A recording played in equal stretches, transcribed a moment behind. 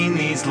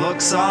always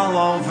looks all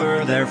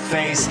over their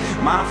face.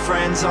 My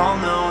friends all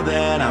know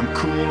that I'm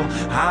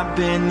cool. I've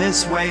been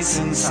this way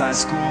since high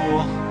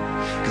school.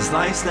 'Cause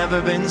life's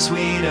never been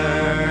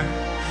sweeter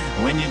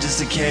when you're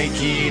just a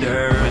cake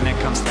eater. When it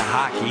comes to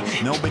hockey,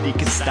 nobody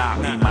can stop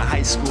me. My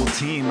high school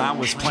team, I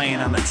was playing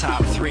on the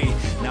top 3.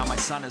 Now my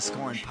son is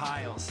scoring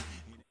piles.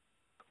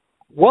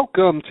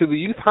 Welcome to the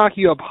Youth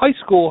Hockey Hub High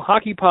School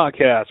Hockey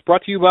Podcast,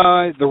 brought to you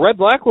by the Red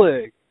Black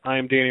League. I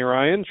am Danny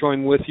Ryan,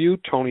 joined with you,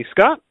 Tony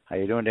Scott. How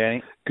you doing,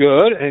 Danny?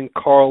 Good, and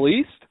Carl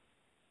East.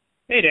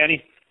 Hey,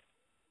 Danny.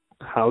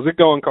 How's it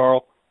going,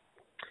 Carl?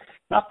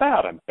 Not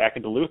bad. I'm back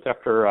in Duluth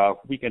after a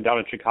weekend down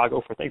in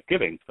Chicago for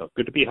Thanksgiving, so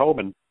good to be home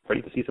and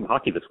ready to see some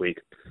hockey this week.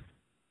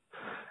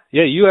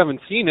 Yeah, you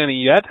haven't seen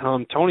any yet.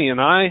 Tony and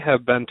I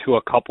have been to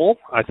a couple.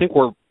 I think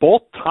we're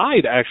both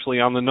tied, actually,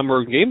 on the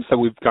number of games that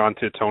we've gone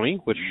to, Tony.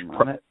 Which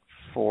I'm at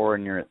 4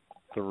 and you're at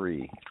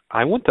 3.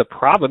 I went to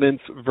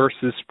Providence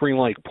versus Spring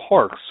Lake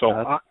Park. So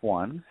that's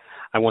 1.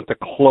 I went to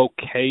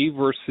Cloquet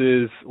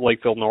versus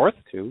Lakeville North.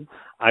 2.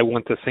 I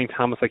went to St.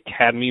 Thomas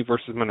Academy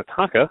versus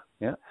Minnetonka.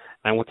 Yeah.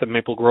 I went to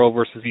Maple Grove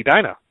versus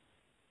Edina.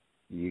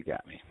 You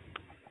got me.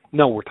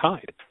 No, we're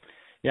tied.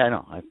 Yeah, I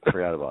know. I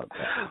forgot about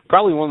that.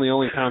 Probably one of the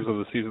only times of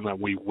the season that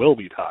we will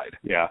be tied.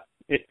 Yeah.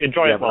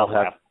 Enjoy it while it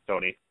lasts,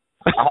 Tony.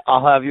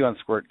 I'll have you on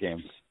Squirt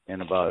Games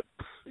in about...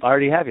 I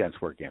already have you on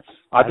Squirt Games.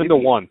 I've been to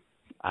 1.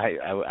 I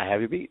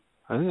have you beat.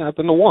 I think I've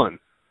been to 1.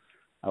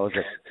 I was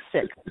at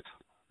 6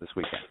 this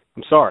weekend.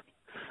 I'm sorry.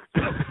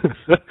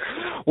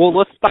 Well,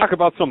 let's talk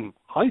about some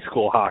high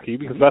school hockey,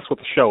 because that's what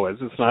the show is.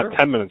 It's not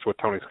 10 minutes with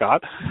Tony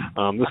Scott.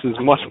 This is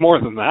much more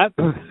than that.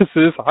 This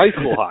is high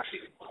school hockey.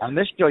 On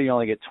this show, you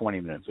only get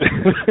 20 minutes.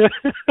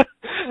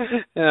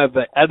 Yeah,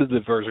 the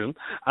edited version.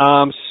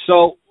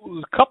 So,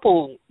 a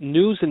couple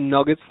news and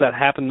nuggets that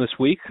happened this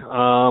week.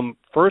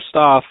 First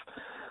off,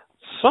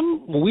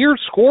 some weird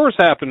scores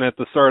happened at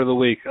the start of the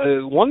week.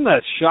 One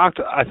that shocked,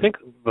 I think,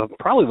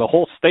 probably the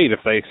whole state if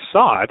they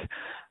saw it.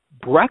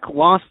 Breck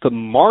lost to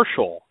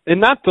Marshall,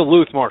 and not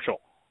Duluth Marshall.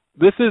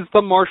 This is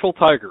the Marshall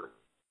Tigers.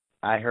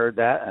 I heard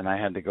that, and I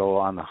had to go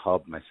on the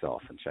hub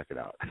myself and check it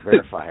out,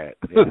 verify it.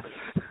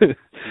 Yeah.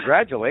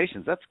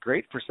 Congratulations. That's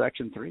great for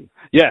Section 3.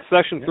 Yeah,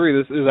 Section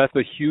 3, that's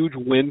a huge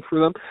win for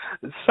them.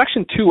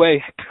 Section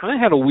 2A kind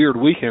of had a weird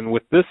weekend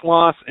with this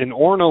loss and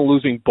Orono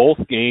losing both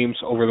games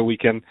over the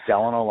weekend.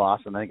 Delano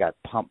lost, and then got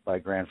pumped by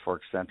Grand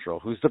Forks Central,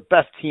 who's the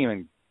best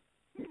team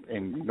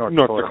in North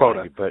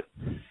Dakota. But,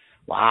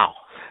 wow.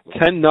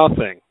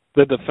 10-0.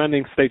 The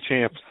defending state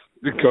champs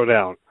go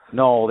down.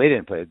 No, they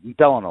didn't play.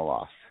 Delano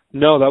lost.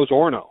 No, that was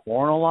Orono.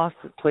 Orono lost?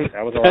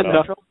 That was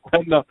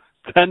Orono.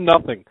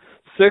 10-0.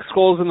 6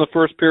 goals in the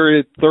first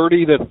period,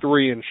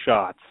 30-3 in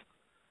shots.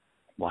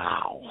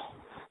 Wow.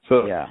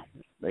 So yeah,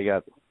 they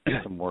got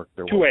some work.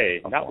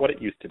 2A, not what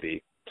it used to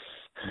be.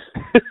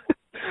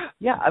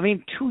 Yeah, I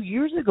mean, 2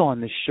 years ago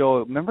on this show,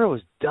 remember it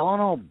was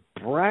Delano,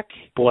 Breck,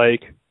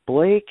 Blake,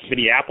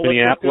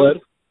 Minneapolis.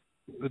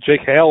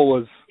 Jake Hale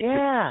was.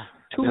 Yeah.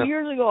 2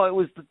 years ago, it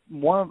was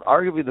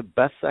arguably the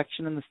best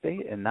section in the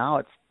state, and now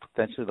it's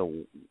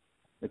potentially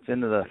it's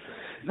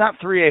not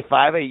 3A,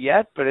 5A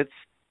yet, but it's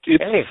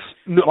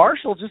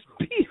Marshall just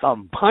beat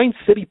them. Pine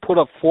City put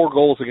up 4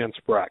 goals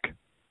against Breck.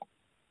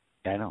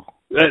 I know.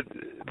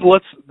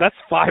 That's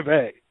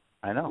 5A.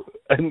 I know.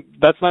 And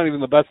that's not even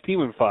the best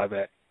team in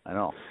 5A. I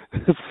know.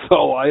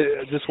 So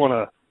I just want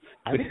to...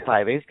 I think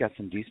 5A's got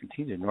some decent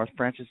teams. North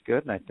Branch is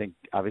good, and I think,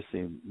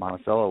 obviously,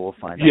 Monticello will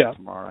find out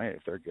tomorrow night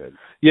if they're good.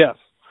 Yes.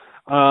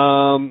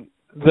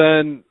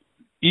 Then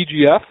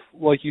EGF,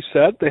 like you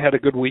said, they had a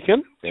good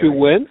weekend. 2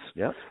 wins.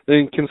 Yep.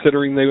 And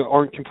considering they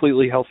aren't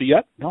completely healthy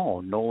yet.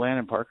 No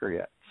Landon Parker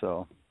yet.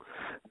 So.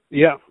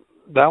 Yeah,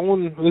 that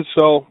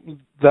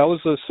was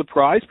a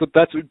surprise, but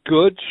that's a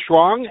good,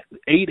 strong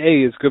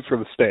 8A is good for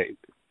the state.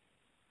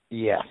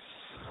 Yes.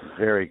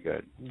 Very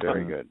good.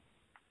 Very good.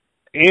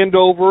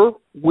 Andover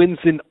wins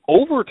in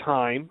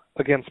overtime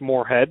against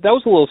Moorhead. That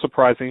was a little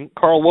surprising.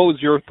 Carl, what was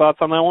your thoughts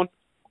on that one?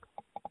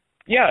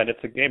 Yeah, and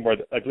it's a game where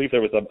I believe there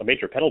was a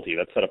major penalty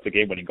that set up the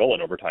game-winning goal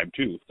in overtime,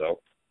 too.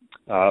 So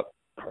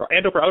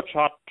Andover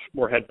outshot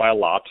Moorhead by a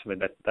lot. I mean,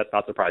 that's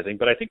not surprising.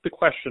 But I think the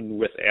question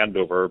with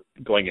Andover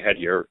going ahead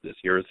this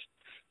year is,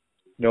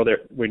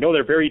 we know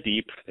they're very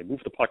deep. They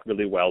move the puck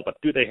really well, but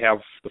do they have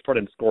the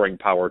front-end scoring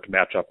power to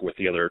match up with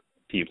the other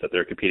teams that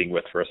they're competing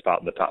with for a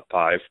spot in the top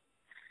 5?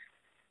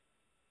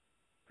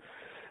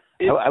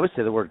 I would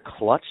say the word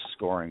clutch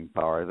scoring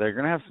power. They're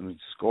going to have some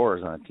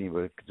scores on a team,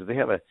 but do they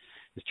have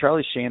is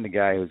Charlie Shane the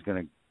guy who's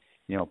going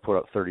to, put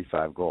up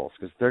 35 goals?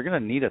 Because they're going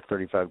to need a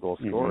 35-goal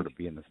scorer to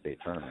be in the state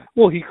tournament.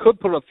 Well, he could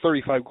put up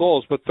 35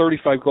 goals, but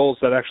 35 goals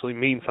that actually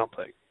mean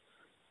something.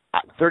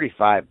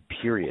 35,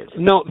 period.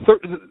 No,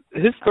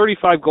 his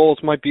 35 goals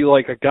might be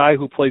like a guy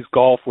who plays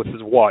golf with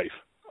his wife.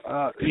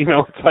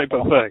 Type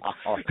of thing.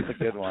 Oh, that's a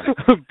good one.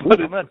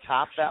 But I'm going to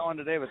top that one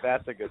today, but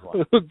that's a good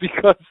one.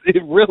 Because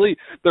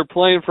they're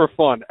playing for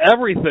fun.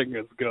 Everything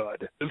is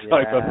good,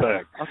 type of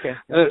thing. Okay,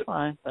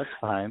 that's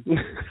fine.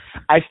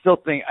 I still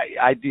think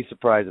I'd be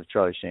surprised if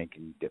Charlie Shane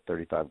can get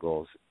 35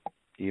 goals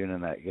even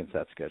in that against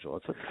that schedule.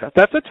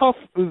 That's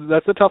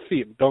a tough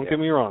feat. Don't get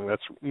me wrong.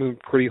 That's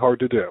pretty hard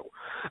to do.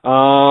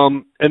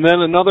 And then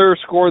another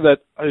score that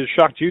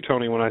shocked you,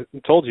 Tony, when I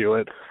told you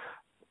it.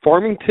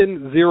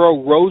 Farmington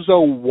 0,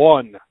 Roseau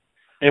 1,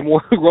 and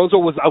Roseau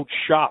was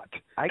outshot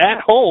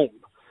at home.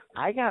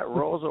 I got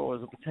Roseau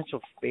as a potential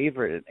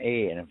favorite in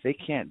A, and if they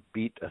can't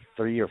beat a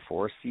 3 or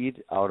 4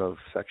 seed out of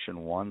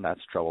Section 1,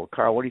 that's trouble.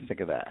 Carl, what do you think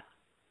of that?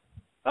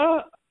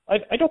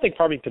 I don't think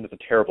Farmington is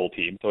a terrible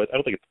team, so I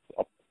don't think it's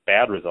a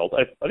bad result.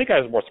 I think I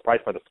was more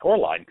surprised by the score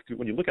line, because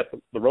when you look at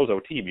the Roseau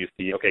team, you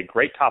see, okay,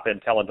 great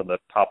top-end talent on the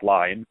top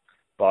line,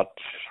 but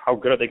how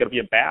good are they going to be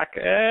in back?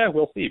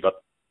 We'll see. But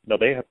no,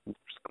 they have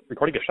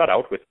recording a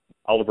shutout with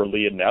Oliver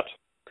Lee in net.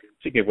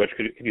 Speaking of which,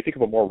 can you think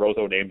of a more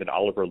Roseau name than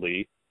Oliver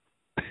Lee?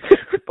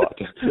 But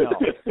no.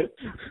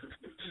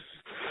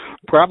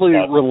 Probably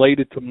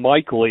related to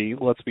Mike Lee,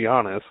 let's be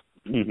honest.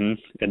 Mm-hmm.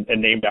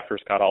 And named after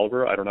Scott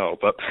Oliver? I don't know,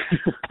 but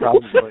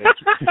probably.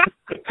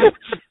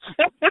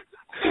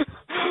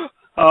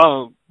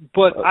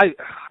 But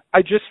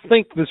I just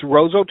think this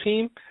Roseau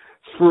team,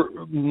 for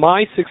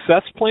my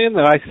success plan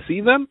that I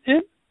see them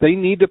in, they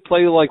need to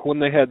play like when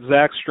they had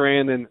Zach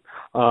Strand and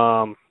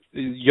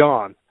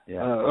Jan.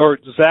 Yeah. Or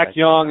Zach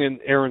Young and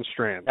Aaron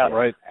Strand,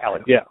 right?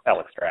 Alex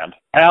Strand.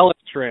 Alex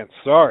Strand,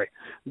 sorry.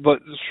 But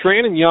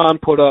Strand and Jan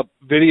put up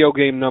video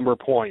game number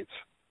points.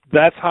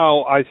 That's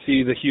how I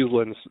see the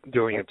Hewlands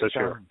doing it this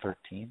year.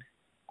 13?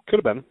 Could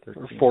have been.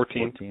 13,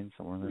 14. 14,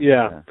 somewhere there.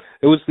 Yeah.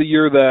 It was the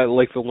year that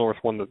Lakeville North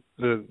won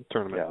the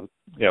tournament.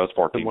 Yeah, it was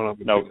 14.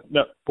 No,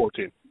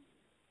 14.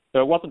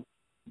 No, it wasn't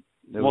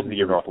the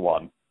year North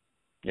won.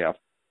 Yeah.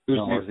 It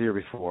was the year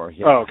before.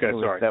 Yeah. Oh, okay,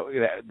 sorry.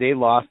 They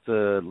lost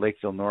to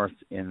Lakeville North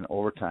in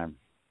overtime.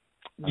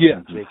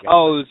 Yeah. It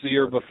was the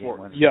year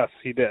before. Yes,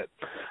 he did.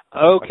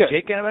 Okay.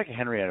 Jake Ennebeck or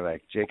Henry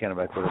Ennebeck? Jake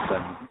Ennebeck would have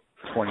been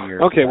 20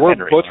 years. Okay, we're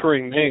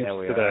butchering names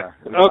today.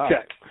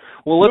 Okay.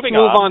 Well, let's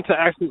move on to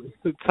actually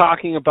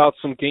talking about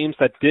some games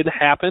that did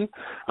happen.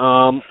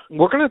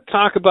 We're going to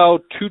talk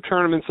about 2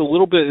 tournaments a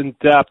little bit in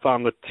depth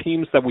on the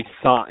teams that we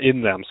saw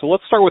in them. So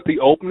let's start with the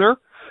opener.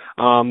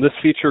 This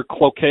featured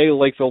Cloquet,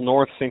 Lakeville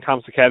North, St.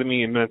 Thomas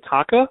Academy, and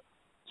Minnetonka.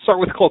 Start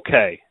with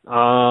Cloquet.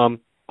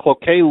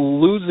 Cloquet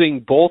losing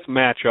both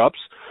matchups,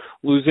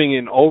 losing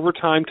in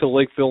overtime to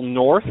Lakeville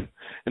North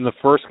in the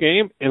first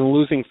game, and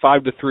losing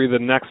 5-3 the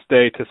next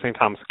day to St.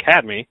 Thomas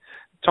Academy.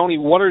 Tony,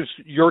 what are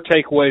your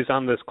takeaways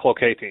on this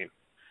Cloquet team?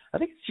 I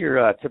think it's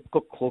your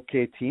typical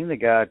Cloquet team. They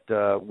got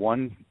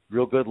one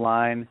real good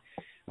line,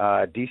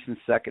 decent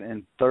second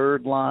and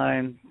third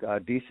line,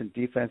 decent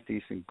defense,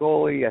 decent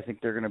goalie. I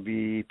think they're going to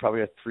be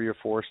probably a 3 or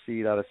 4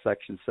 seed out of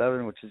Section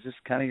 7, which is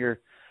just kind of your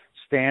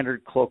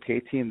standard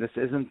Cloquet team. This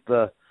isn't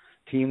the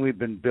team we've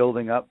been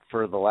building up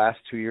for the last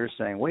 2 years,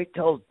 saying, wait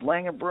till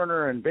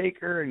Langenbrunner and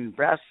Baker and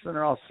Rasmussen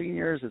are all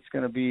seniors. It's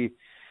going to be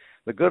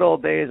the good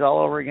old days all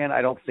over again.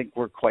 I don't think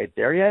we're quite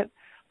there yet.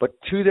 But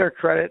to their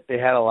credit, they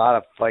had a lot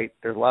of fight.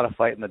 There's a lot of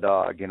fight in the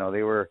dog. You know,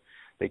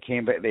 they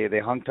came back. They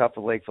hung tough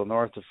with Lakeville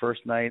North the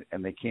first night,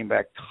 and they came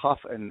back tough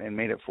and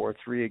made it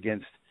 4-3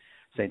 against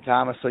St.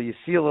 Thomas. So you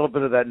see a little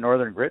bit of that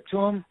northern grit to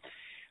them.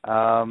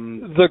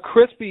 The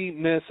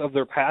crispiness of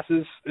their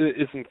passes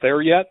isn't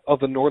there yet of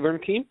the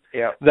northern team.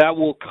 Yeah, that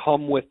will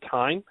come with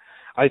time.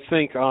 I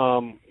think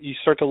you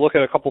start to look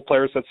at a couple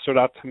players that stood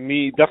out to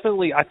me.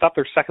 Definitely, I thought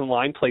their second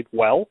line played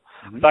well.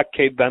 Mm-hmm. I thought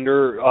Cade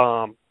Bender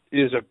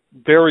is a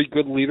very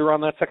good leader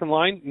on that second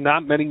line.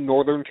 Not many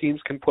northern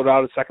teams can put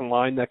out a second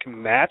line that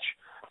can match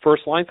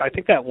first lines. I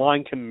think that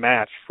line can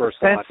match first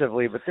line.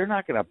 Offensively, but they're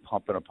not going to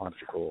pump in a bunch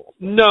of goals.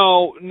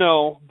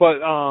 No,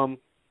 but I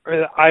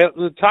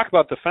talk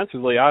about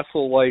defensively. I also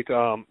like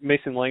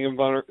Mason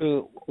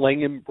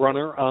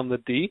Langenbrunner on the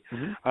D.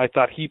 Mm-hmm. I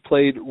thought he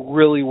played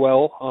really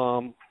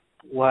well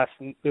last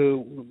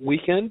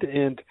weekend,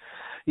 and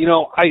you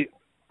know,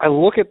 I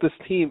look at this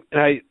team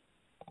and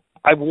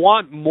I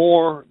want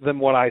more than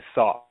what I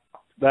saw.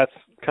 That's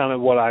kind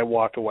of what I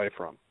walked away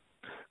from.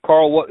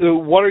 Carl,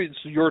 what are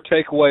your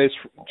takeaways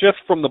just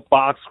from the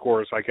box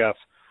scores, I guess,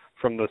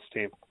 from this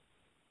team?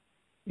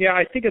 Yeah,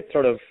 I think it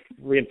sort of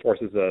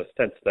reinforces a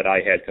sense that I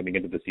had coming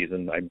into the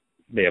season. I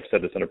may have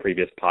said this in a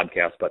previous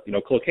podcast, but, you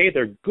know, Cloquet,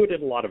 they're good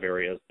in a lot of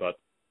areas, but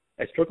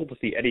I struggle to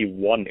see any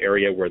one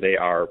area where they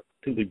are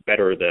completely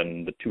better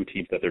than the 2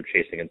 teams that they're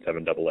chasing in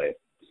 7AA.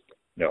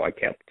 No, I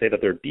can't say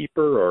that they're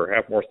deeper or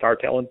have more star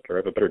talent or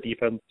have a better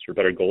defense or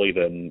better goalie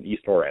than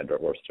East or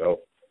Andover.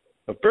 So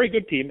a very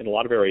good team in a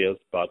lot of areas,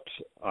 but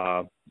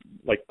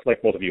like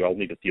both of you, I'll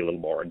need to see a little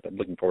more, and I'm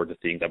looking forward to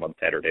seeing them on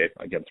Saturday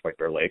against White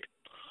Bear Lake.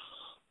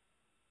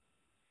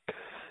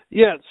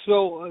 Yeah,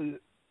 so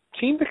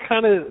team that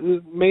kind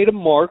of made a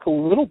mark a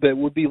little bit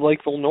would be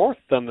Lakeville North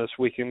then this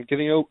weekend,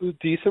 getting a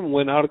decent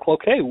win out of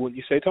Cloquet, wouldn't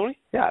you say, Tony?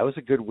 Yeah, it was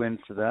a good win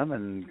for them,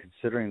 and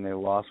considering they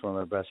lost one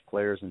of their best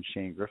players in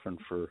Shane Griffin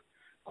for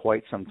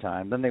quite some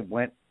time. Then they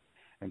went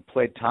and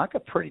played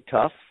Tonka pretty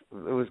tough.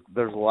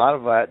 There's a lot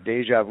of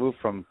deja vu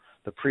from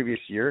the previous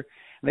year,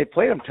 and they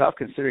played them tough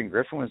considering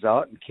Griffin was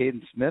out and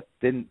Caden Smith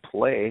didn't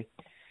play.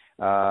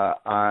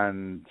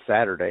 on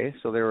Saturday,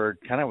 so they were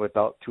kind of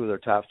without two of their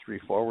top three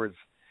forwards.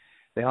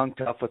 They hung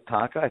tough with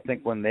Tonka. I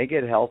think when they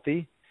get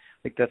healthy,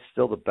 I think that's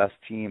still the best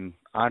team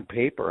on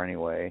paper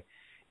anyway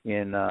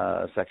in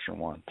Section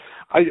 1.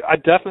 I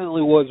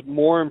definitely was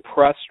more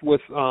impressed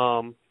with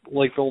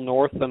Lakeville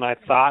North than I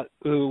thought,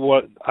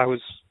 what I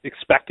was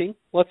expecting,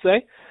 let's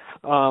say.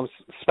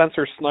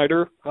 Spencer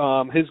Snyder,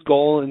 his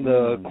goal in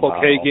the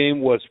Cloquet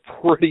game was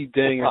pretty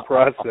dang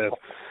impressive.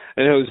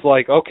 And it was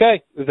like,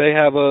 okay, they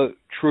have a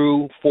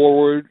true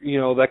forward,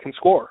 that can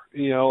score,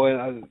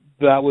 and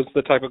that was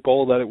the type of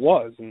goal that it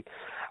was. And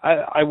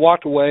I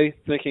walked away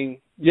thinking,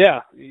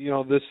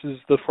 this is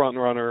the front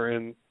runner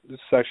in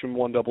Section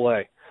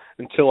 1AA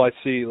until I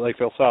see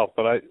Lakeville South,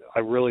 but I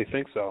really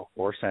think so.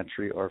 Or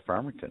Century or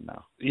Farmington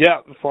now.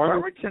 Yeah,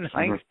 Farmington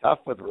hangs tough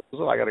with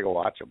Roosevelt. I got to go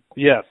watch them.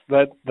 Yes,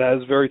 that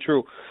is very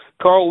true.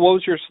 Carl, what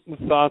was your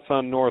thoughts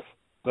on North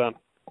then?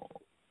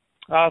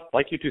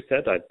 Like you two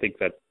said, I think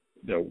that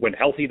when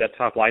healthy, that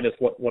top line is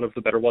one of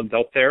the better ones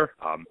out there.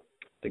 I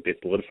think they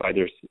solidified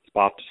their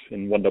spot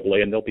in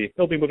 1AA, and they'll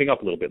be moving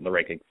up a little bit in the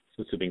rankings,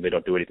 assuming they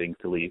don't do anything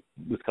silly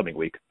this coming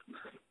week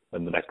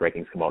when the next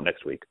rankings come out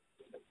next week.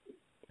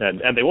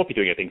 And they won't be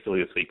doing anything silly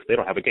this week because they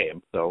don't have a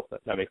game, so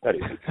that makes that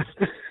easy.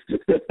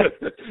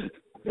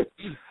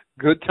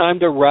 Good time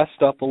to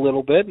rest up a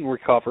little bit and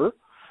recover.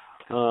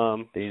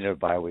 They need a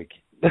bye week.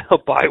 A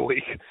bye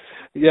week.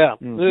 Yeah,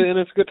 and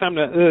it's a good time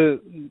to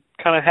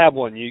kind of have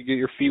one. You get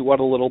your feet wet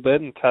a little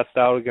bit and test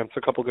out against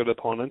a couple good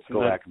opponents.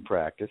 Go back and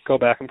practice.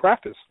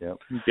 Yep.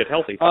 Get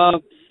healthy.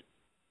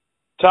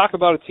 Talk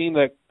about a team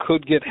that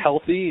could get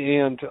healthy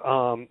and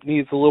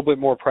needs a little bit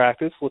more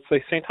practice. Let's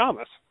say St.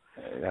 Thomas.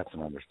 That's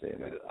an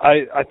understatement.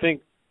 I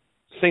think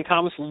St.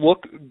 Thomas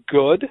looked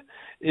good.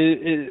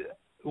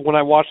 When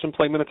I watched them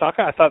play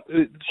Minnetonka, I thought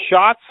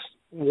shots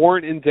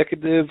weren't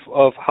indicative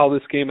of how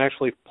this game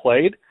actually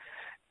played.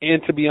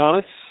 And to be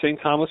honest, St.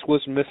 Thomas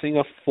was missing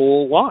a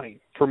full line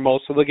for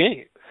most of the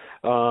game.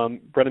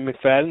 Brendan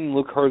McFadden and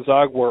Luke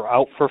Herzog were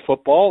out for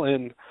football,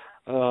 and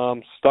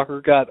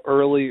Stucker got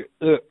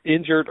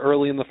injured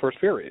early in the first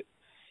period.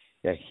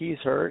 Yeah, he's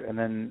hurt, and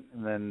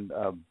then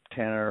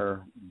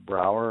Tanner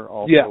Brower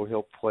also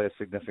he'll play a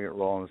significant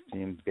role in this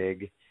team.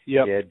 Big,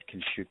 kid,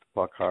 can shoot the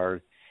puck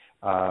hard.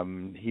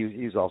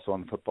 He's also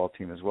on the football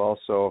team as well.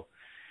 So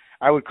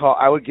I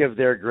would give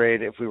their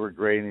grade, if we were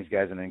grading these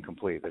guys, an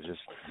incomplete. There's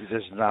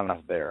just not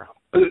enough there.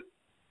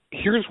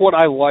 Here's what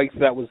I liked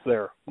that was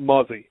there.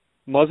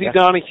 Muzzy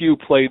Donahue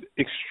played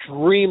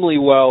extremely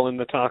well in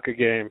the Tonka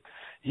game.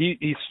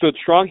 He stood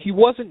strong. He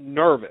wasn't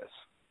nervous.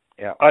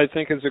 Yeah, I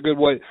think is a good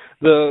way.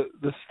 The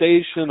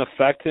stage didn't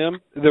affect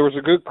him. There was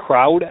a good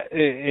crowd,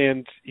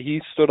 and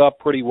he stood up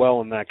pretty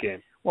well in that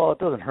game. Well, it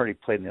doesn't hurt he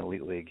played in the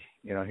Elite League.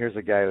 Here's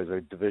a guy who's a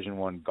Division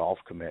I golf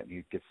commit, and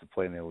he gets to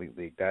play in the Elite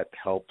League. That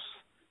helps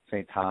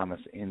St. Thomas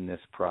in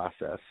this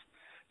process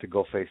to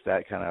go face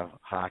that kind of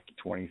hockey,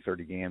 20,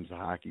 30 games of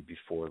hockey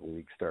before the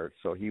league starts.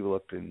 So he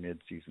looked in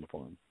mid-season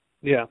for him.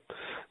 Yeah.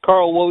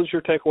 Carl, what was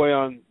your takeaway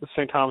on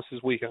St.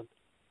 Thomas's weekend?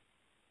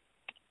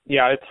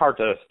 Yeah, it's hard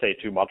to say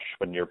too much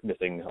when you're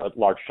missing a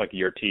large chunk of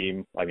your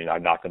team. I mean,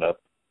 I'm not going to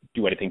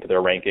do anything to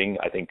their ranking.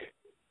 I think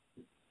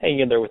hanging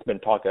in there with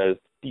Minnetonka is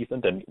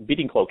decent, and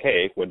beating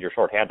Cloquet when you're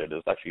shorthanded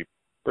is actually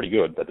pretty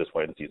good at this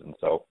point in the season.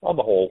 So on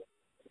the whole,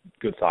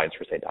 good signs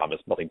for St. Thomas.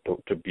 Nothing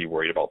to be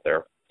worried about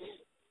there.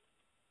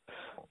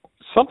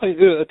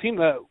 A team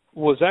that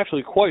was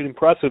actually quite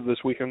impressive this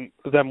weekend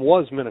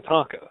was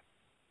Minnetonka.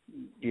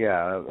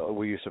 Yeah,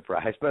 were you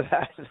surprised by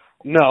that?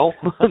 No.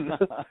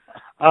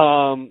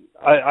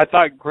 I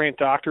thought Grant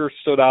Doctor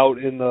stood out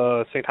in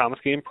the St. Thomas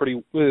game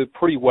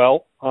pretty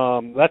well.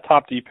 That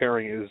top D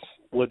pairing is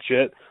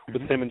legit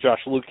with him and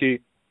Josh Lukey.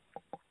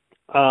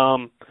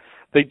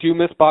 They do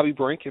miss Bobby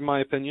Brink, in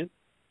my opinion.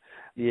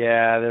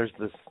 Yeah, there's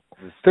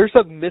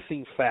a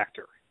missing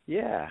factor.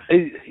 Yeah,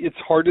 it's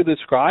hard to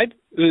describe.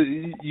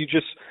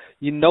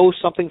 You know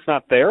something's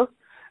not there,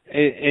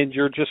 and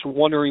you're just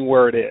wondering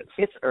where it is.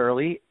 It's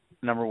early,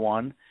 number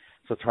one,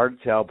 so it's hard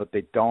to tell. But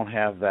they don't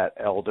have that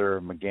Elder,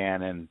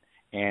 McGann, and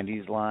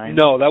Andy's line.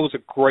 No, that was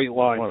a great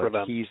line for them.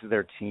 One of the keys to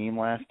their team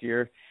last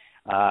year.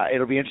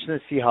 It'll be interesting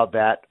to see how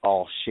that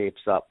all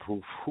shapes up.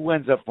 Who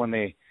ends up when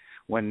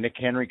Nick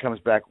Henry comes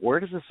back? Where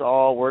do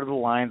the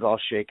lines all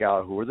shake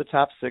out? Who are the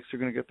top six who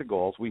are going to get the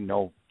goals? We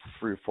know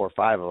 3, 4,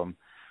 5 of them.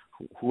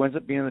 Who ends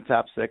up being in the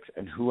top six,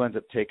 and who ends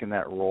up taking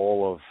that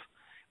role of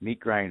meat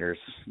grinders?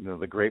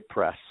 The great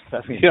press. I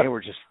mean, they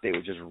would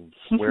just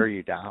wear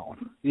you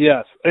down.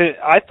 Yes,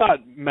 I thought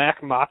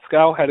Mac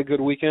Motzkow had a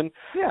good weekend.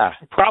 Yeah,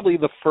 probably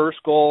the first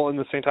goal in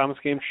the St. Thomas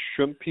game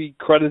shouldn't be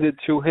credited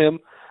to him.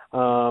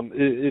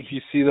 If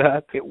you see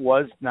that, it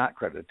was not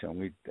credited to him.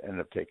 We ended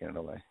up taking it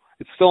away.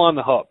 It's still on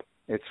the hub.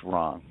 It's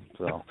wrong.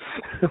 So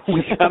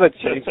we gotta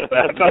change that.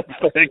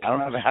 I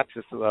don't have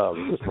access to the hub.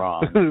 It's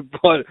wrong.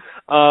 But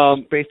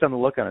based on the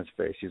look on his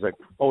face, he's like,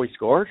 "Oh, he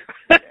scored,"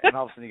 and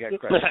all of a sudden he got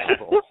credit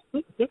for goal.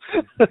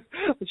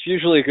 It's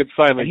usually a good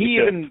sign. And he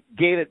even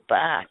gave it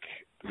back.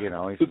 He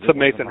said, to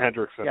Mason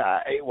Hendrickson. Yeah,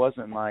 it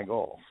wasn't my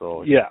goal.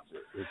 So yeah,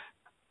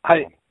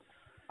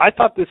 I I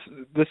thought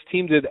this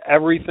team did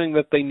everything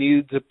that they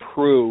needed to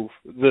prove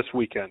this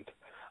weekend.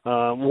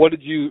 What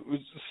did you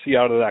see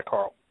out of that,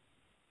 Carl?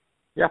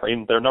 Yeah, I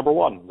mean, they're number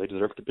one. They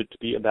deserve to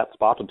be in that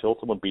spot until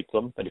someone beats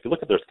them. And if you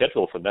look at their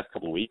schedule for the next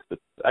couple of weeks,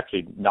 it's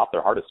actually not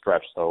their hardest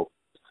stretch. So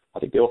I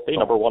think they'll stay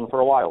number one for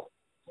a while.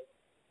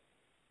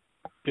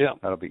 Yeah.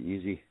 That'll be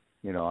easy.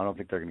 I don't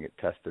think they're going to get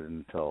tested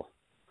until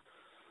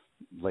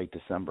late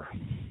December.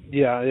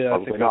 Yeah.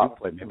 I think not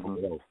play Maple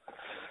Grove.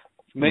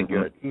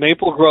 Good.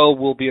 Maple Grove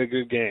will be a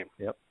good game.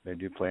 Yep, they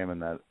do play them in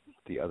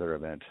the other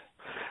event.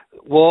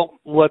 Well,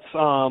 let's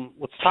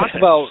talk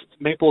about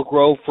Maple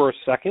Grove for a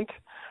second.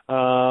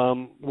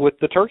 With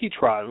the Turkey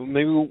Trot,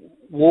 maybe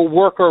we'll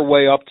work our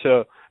way up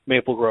to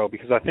Maple Grove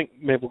because I think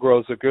Maple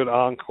Grove is a good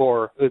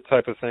encore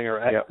type of thing,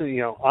 or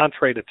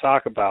entree to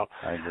talk about.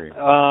 I agree.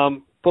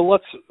 But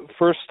let's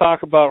first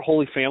talk about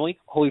Holy Family.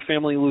 Holy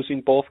Family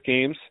losing both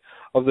games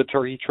of the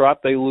Turkey Trot.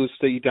 They lose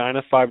to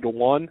Edina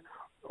 5-1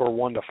 or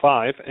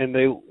 1-5, and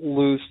they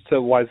lose to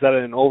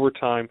Wayzata in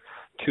overtime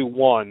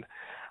 2-1.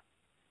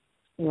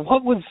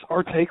 What was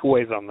our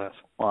takeaways on this?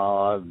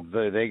 Well,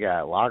 they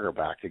got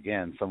Lagerback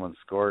again. Someone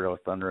scored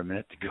with under a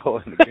minute to go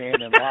in the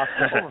game and lost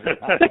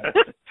overtime.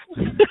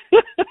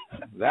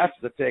 That's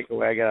the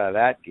takeaway I got out of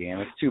that game.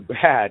 It's too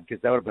bad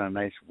because that would have been a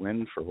nice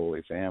win for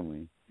Holy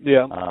Family.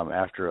 Yeah.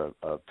 After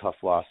a tough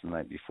loss the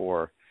night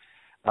before.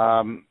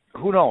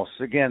 Who knows?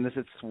 Again,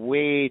 it's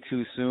way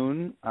too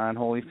soon on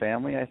Holy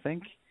Family, I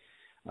think.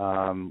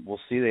 We'll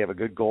see. They have a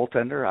good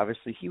goaltender.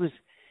 Obviously, he was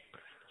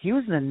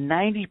in the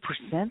 90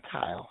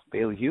 percentile,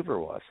 Bailey Huber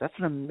was. That's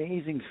an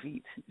amazing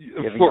feat,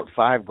 giving up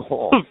 5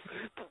 goals.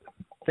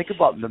 Think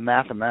about the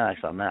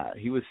mathematics on that.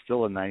 He was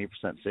still a 90%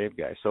 save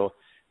guy. So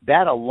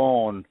that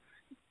alone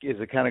is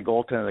the kind of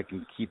goaltender that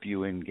can keep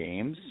you in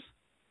games.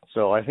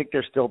 So I think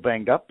they're still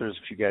banged up. There's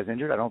a few guys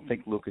injured. I don't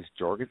think Lucas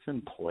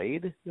Jorgensen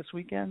played this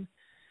weekend.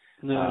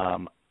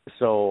 No.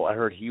 So I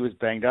heard he was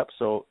banged up.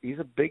 So he's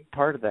a big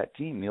part of that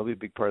team. He'll be a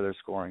big part of their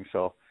scoring.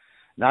 So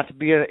not to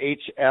be an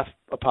HF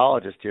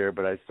apologist here,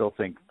 but I still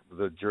think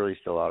the jury's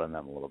still out on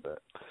them a little bit.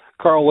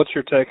 Carl, what's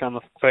your take on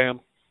the Fam?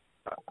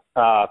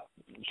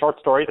 Short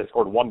story, they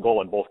scored 1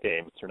 goal in both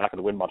games. You're not going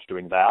to win much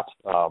doing that.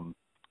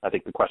 I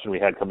think the question we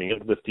had coming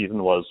into this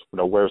season was,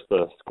 where's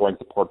the scoring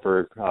support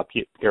for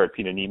Garrett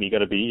Pinanimi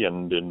going to be?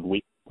 And in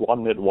week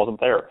 1, it wasn't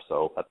there.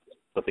 So that's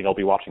the thing I'll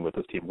be watching with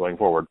this team going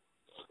forward.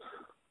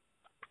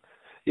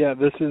 Yeah,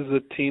 this is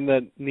a team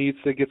that needs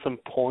to get some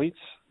points,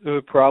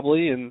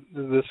 probably, and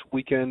this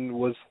weekend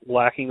was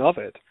lacking of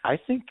it. I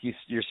think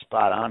you're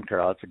spot on,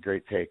 Carl. That's a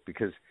great take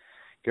because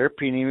Garrett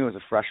Pinanimi was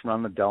a freshman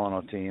on the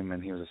Delano team,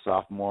 and he was a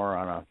sophomore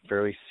on a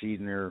fairly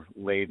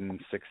senior-laden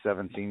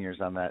 6-7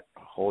 seniors on that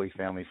Holy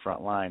Family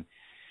front line.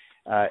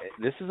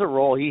 This is a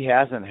role he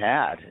hasn't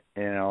had,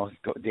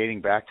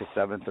 dating back to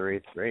 7th or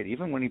 8th grade.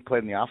 Even when he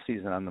played in the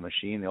offseason on the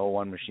machine, the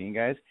 01 machine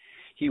guys,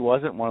 he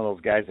wasn't one of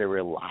those guys they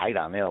relied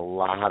on. They had a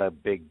lot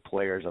of big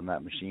players on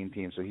that machine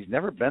team, so he's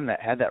never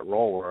had that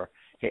role where,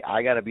 hey,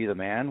 I got to be the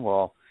man.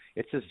 Well,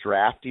 it's his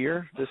draft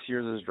year. This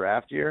year's his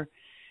draft year,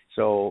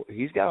 so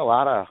he's got a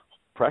lot of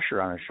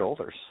pressure on his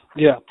shoulders.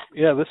 Yeah,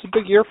 this is a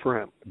big year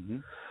for him. Mm-hmm.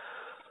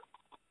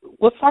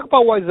 Let's talk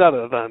about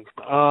Wayzata then.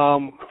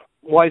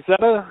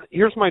 Wayzata,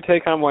 here's my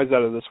take on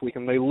Wayzata this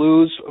weekend. They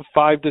lose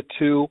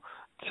 5-2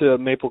 to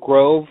Maple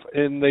Grove,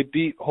 and they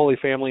beat Holy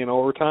Family in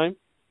overtime.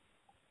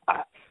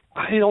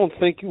 I don't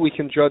think we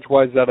can judge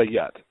Wayzata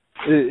yet.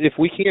 If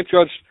we can't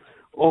judge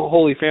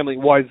Holy Family,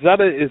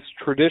 Wayzata is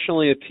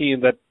traditionally a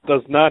team that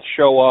does not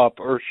show up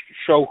or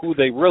show who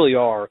they really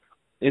are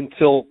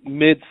until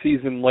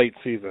mid-season, late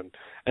season.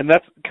 And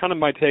that's kind of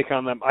my take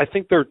on them. I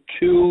think this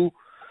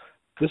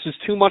is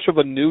too much of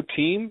a new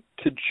team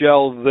to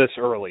gel this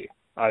early,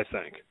 I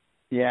think.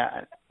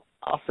 Yeah,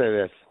 I'll say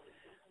this.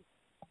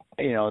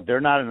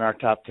 They're not in our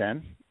top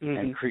 10, mm-hmm.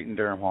 and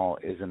Cretin-Durham Hall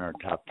is in our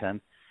top 10.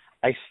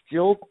 I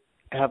still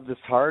have this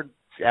hard,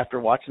 after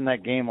watching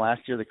that game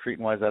last year, the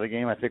Cretin-Wayzata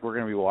game, I think we're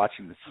going to be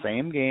watching the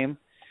same game.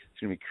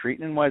 It's going to be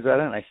Cretin and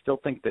Wayzata, and I still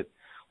think that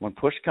when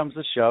push comes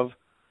to shove,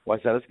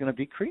 Wayzata's going to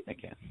beat Cretin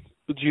again.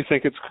 Do you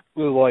think it's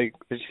like...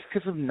 It's just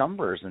because of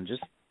numbers and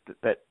just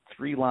that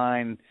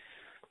 3-line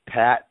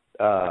Pat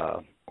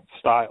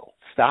style.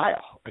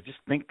 I just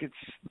think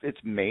it's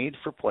made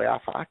for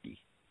playoff hockey.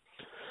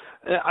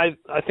 I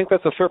think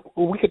that's a fair...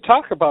 We could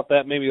talk about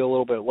that maybe a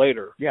little bit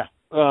later. Yeah.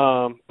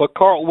 But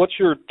Carl, what's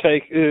your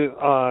take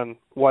on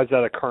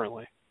Wayzata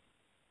currently?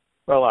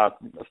 Well,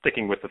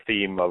 sticking with the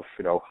theme of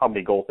how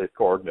many goals they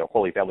scored,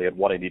 Holy Family had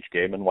 1 in each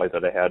game, and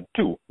Wayzata had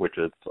 2, which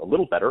is a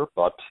little better,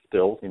 but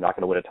still, you're not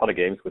going to win a ton of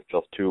games with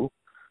just 2.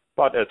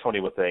 But as Tony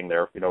was saying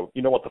there, you know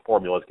what the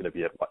formula is going to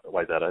be at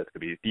Wayzata. It's going to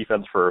be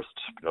defense first,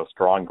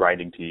 strong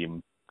grinding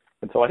team,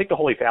 and so I think the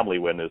Holy Family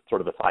win is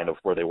sort of a sign of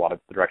where they want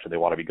the direction they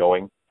want to be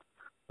going.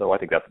 So I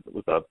think that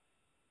was a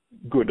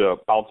good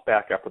bounce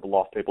back after the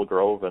loss to Maple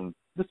Grove, and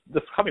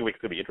this coming week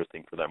is going to be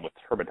interesting for them with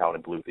Hermantown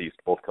and Blues East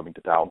both coming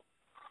to town.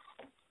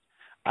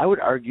 I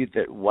would argue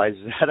that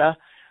Wayzata,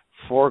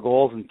 4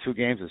 goals in 2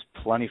 games is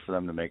plenty for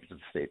them to make it to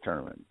the state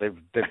tournament. They've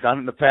done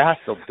it in the past.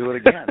 They'll do it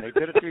again. They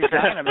did it to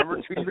Edina. Remember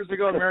 2 years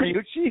ago in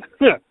Mariucci?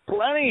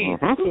 Plenty.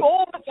 2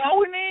 goals. That's all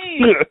we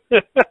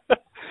need.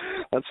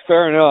 That's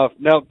fair enough.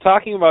 Now,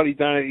 talking about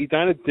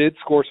Edina did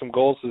score some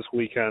goals this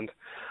weekend.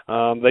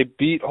 They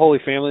beat Holy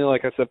Family,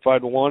 like I said,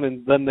 5-1,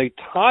 and then they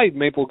tied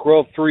Maple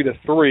Grove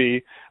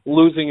 3-3,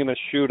 losing in a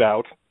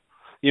shootout.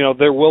 You know,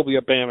 there will be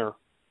a banner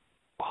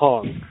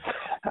hung.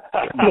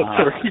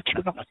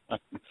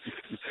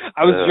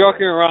 I was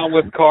joking around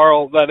with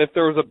Carl that if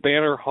there was a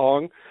banner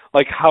hung,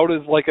 like how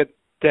does like a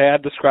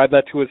dad describe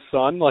that to his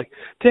son? Like,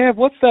 Dad,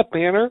 what's that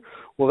banner?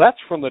 Well, that's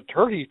from the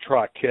turkey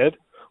trot, kid.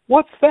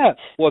 What's that?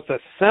 Well, it's a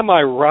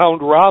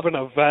semi-round robin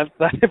event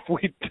that if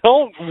we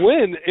don't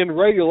win in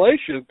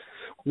regulation,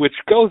 which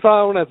goes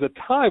on as a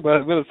tie by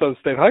the Minnesota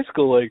State High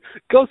School League,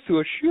 goes to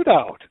a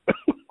shootout.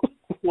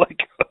 Like,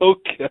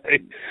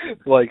 okay.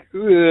 Like,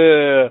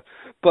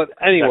 but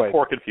anyway. That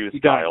poor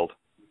confused child.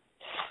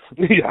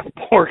 Yeah,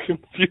 poor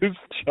confused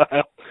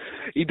child.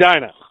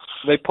 Edina,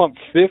 they pumped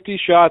 50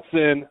 shots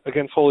in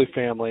against Holy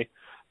Family.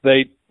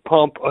 They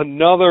pump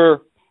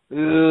another,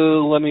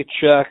 let me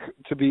check,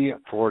 to be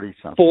 40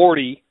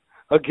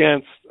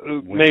 against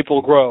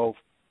Maple Grove.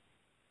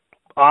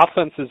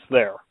 Offense is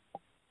there.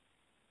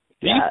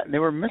 Yeah, they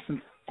were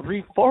missing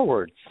 3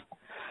 forwards.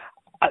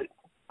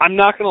 I'm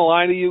not going to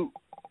lie to you.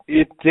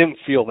 It didn't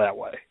feel that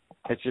way.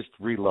 It's just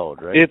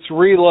reload, right? It's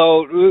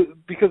reload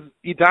because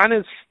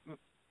Edina's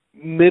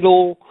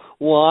middle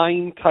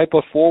line type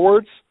of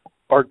forwards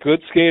are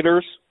good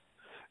skaters,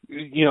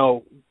 you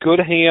know, good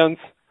hands,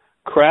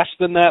 crash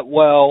the net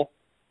well.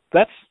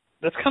 That's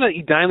kind of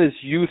Edina's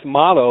youth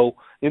motto.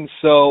 And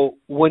so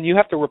when you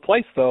have to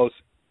replace those,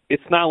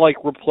 it's not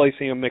like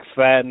replacing a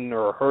McFadden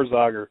or a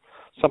Herzog or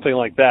something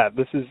like that.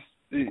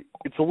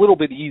 It's a little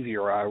bit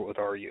easier, I would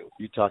argue.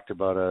 You talked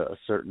about a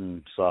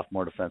certain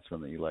sophomore defenseman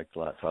that you liked a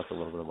lot. Talk a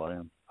little bit about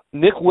him.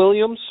 Nick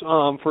Williams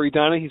for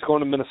Edina. He's going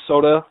to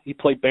Minnesota. He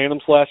played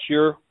Bantams last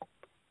year.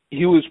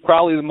 He was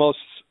probably the most.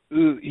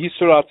 He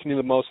stood out to me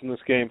the most in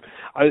this game.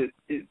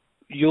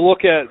 You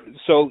look at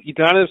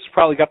Edina's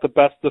probably got the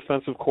best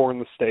defensive core in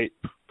the state.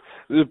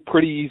 It's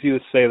pretty easy to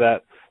say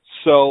that.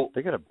 So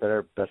they got a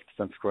best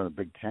defensive core in the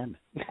Big Ten.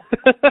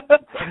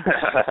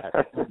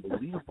 That's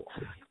unbelievable.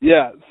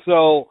 Yeah.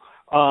 So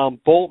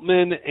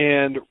Boltman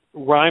and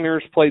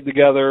Reiners played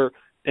together,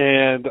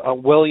 and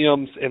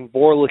Williams and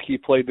Borlicki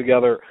played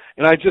together.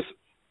 And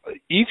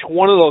each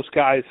one of those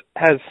guys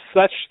has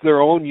such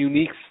their own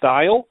unique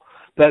style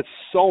that's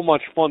so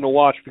much fun to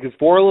watch because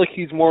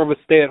Borlicki's more of a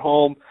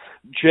stay-at-home.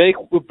 Jake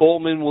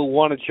Boltman will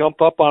want to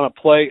jump up on a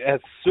play as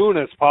soon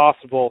as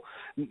possible.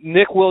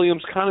 Nick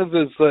Williams kind of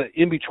is an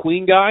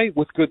in-between guy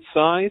with good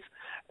size.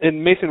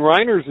 And Mason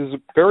Reiners is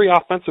very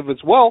offensive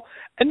as well.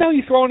 And now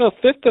you throw in a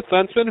fifth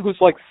defenseman who's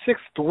like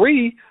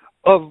 6'3",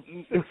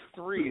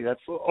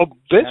 that's a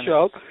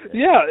Bishop.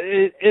 Yeah,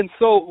 and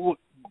so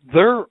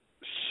they're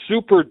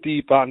super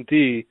deep on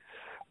D.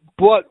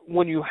 But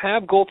when you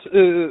have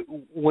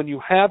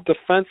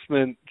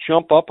defensemen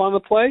jump up on the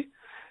play,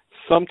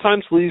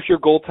 sometimes leaves your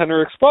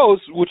goaltender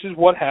exposed, which is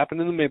what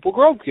happened in the Maple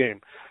Grove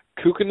game.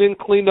 Kukkonen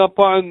cleaned up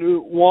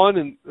on one,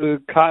 and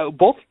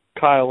both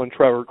Kyle and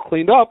Trevor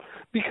cleaned up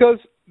because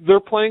they're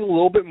playing a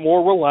little bit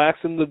more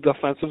relaxed in the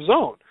defensive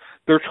zone.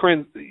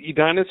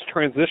 Edina's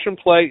transition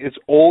play is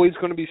always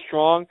going to be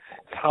strong.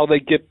 It's how they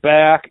get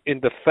back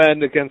and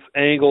defend against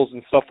angles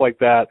and stuff like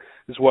that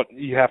is what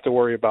you have to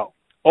worry about.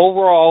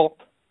 Overall,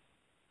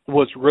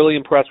 was really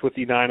impressed with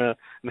Edina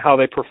and how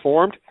they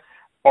performed.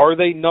 Are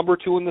they number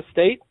 2 in the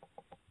state?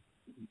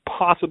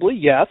 Possibly,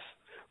 yes,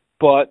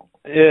 but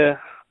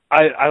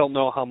I don't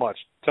know how much.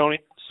 Tony?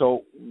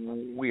 So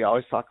we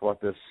always talk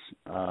about this,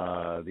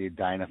 the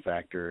Edina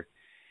factor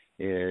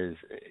is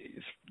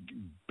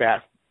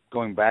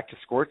going back to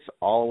Squirts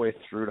all the way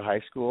through to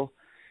high school.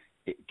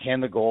 Can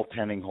the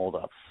goaltending hold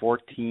up?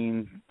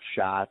 14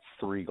 shots,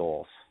 3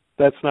 goals.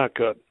 That's not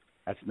good.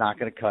 That's not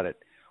going to cut it.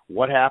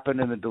 What happened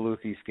in the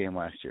Duluth East game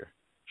last year?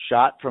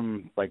 Shot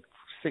from like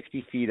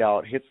 60 feet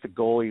out, hits the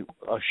goalie.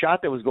 A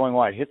shot that was going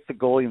wide, hits the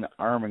goalie in the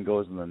arm and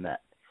goes in the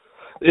net.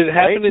 It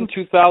happened in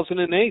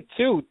 2008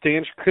 too.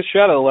 Dan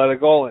Cachetta let a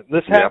goal in.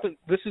 This happened.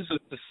 This is a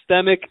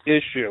systemic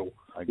issue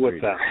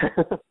with them.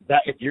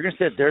 If you're going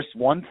to say there's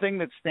one thing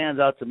that stands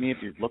out to me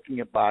if you're looking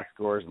at box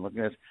scores and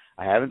looking at this,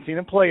 I haven't seen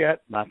him play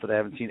yet. Not that I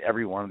haven't seen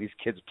every one of these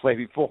kids play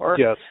before.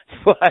 Yes,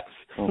 but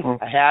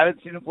I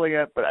haven't seen him play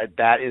yet. But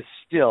that is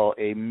still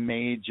a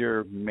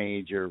major,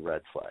 major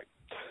red flag.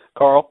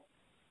 Carl?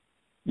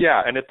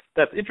 Yeah, and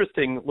that's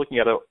interesting looking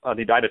at an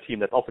Edina team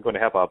that's also going to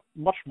have a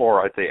much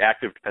more, I'd say,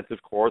 active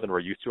defensive core than we're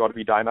used to out of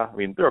Edina. I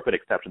mean, there have been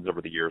exceptions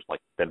over the years,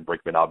 like Ben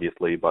Brinkman,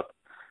 obviously, but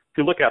if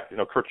you look at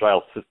Kurt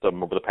Giles'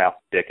 system over the past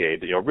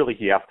decade, really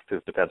he asks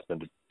his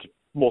defensemen to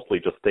mostly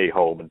just stay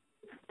home and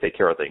take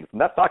care of things, and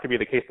that's not going to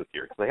be the case this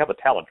year because they have the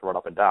talent to run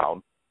up and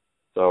down.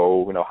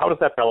 So, how does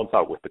that balance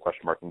out with the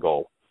question mark in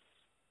goal?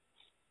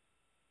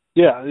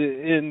 Yeah,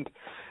 and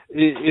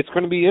it's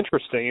going to be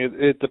interesting.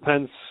 It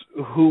depends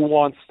who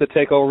wants to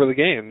take over the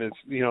game. Is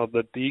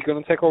the D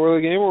going to take over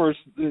the game, or is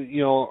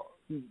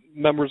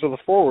members of the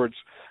forwards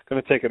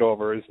going to take it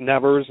over? Is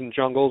Nevers and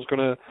Jungles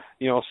going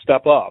to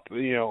step up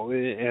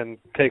and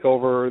take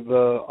over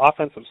the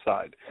offensive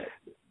side?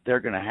 They're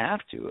going to have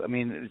to. I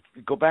mean,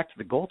 go back to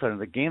the goaltender.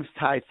 The game's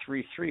tied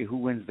 3-3. Who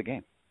wins the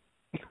game?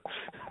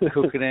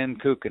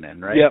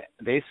 Kukkonen, right? Yep.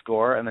 They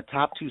score, and the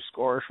top two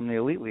scorers from the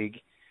Elite League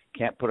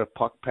can't put a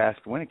puck past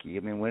Winicky. I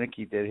mean,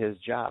 Winicky did his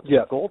job.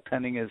 Yep.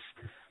 Goaltending is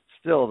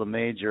still the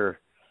major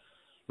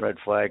red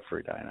flag for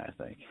Edina,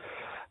 I think.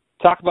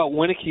 Talk about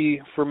Winicky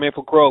for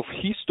Maple Grove.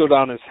 He stood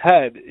on his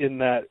head in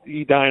that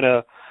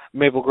Edina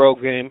Maple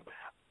Grove game.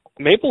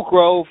 Maple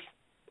Grove,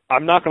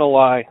 I'm not going to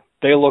lie,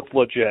 they looked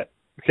legit.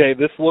 Okay,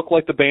 this looked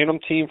like the Bantam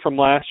team from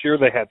last year.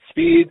 They had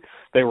speed.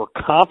 They were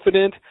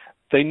confident.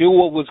 They knew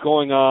what was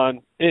going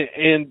on,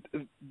 and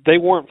they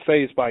weren't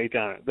fazed by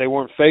Edina. They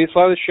weren't fazed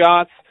by the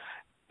shots.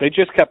 They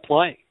just kept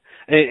playing,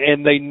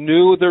 and they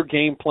knew their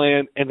game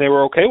plan, and they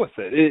were okay with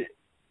it.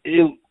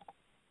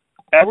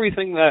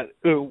 Everything that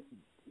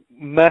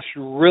meshed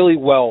really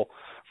well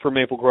for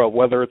Maple Grove,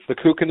 whether it's the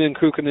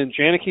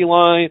Kukkonen-Janicki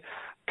line,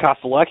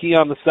 Kostelecki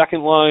on the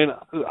second line.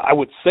 I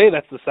would say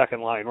that's the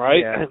second line,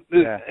 right?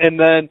 Yeah. And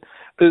then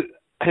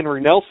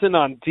Henry Nelson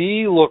on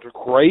D looked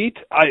great.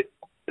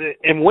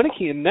 And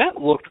Winicky in net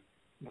looked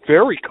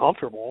very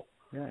comfortable.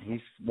 Yeah,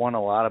 he's won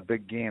a lot of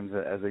big games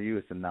as a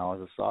youth, and now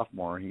as a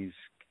sophomore,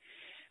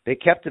 they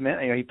kept him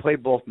in. He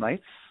played both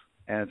nights,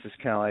 and it's just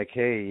kind of like,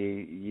 hey,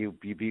 you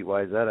beat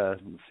Wayzata.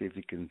 Let's see if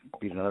you can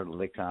beat another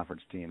Lake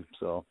Conference team.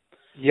 So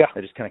yeah,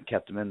 they just kind of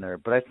kept him in there.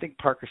 But I think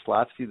Parker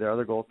Slotsky, their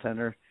other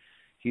goaltender,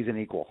 he's an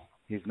equal.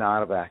 He's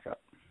not a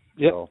backup.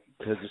 Yep.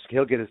 So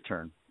he'll get his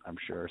turn, I'm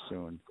sure,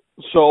 soon.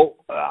 So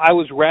I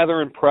was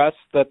rather impressed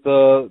that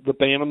the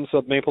Bantams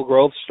of Maple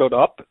Grove stood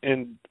up,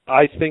 and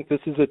I think this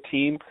is a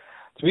team,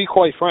 to be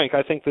quite frank,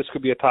 I think this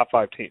could be a top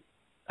 5 team.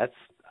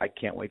 I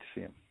can't wait to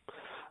see him.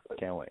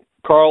 Can't wait.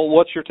 Carl,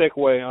 what's your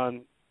takeaway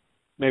on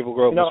Maple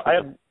Grove? I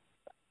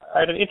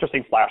had an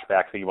interesting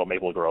flashback thinking about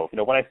Maple Grove.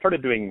 When I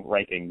started doing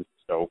rankings,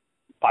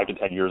 5 to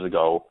 10 years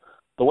ago,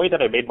 the way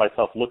that I made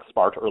myself look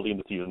smart early in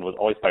the season was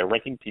always by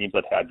ranking teams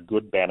that had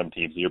good Bantam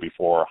teams the year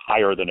before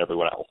higher than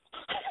everyone else.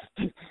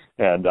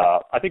 And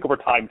I think over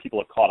time people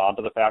have caught on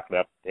to the fact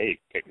that, hey,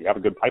 you have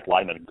a good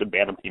pipeline and a good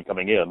Bantam team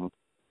coming in,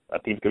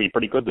 that team's going to be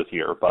pretty good this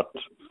year. But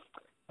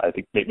I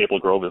think Maple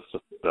Grove is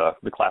just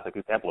the classic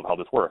example of how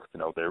this works.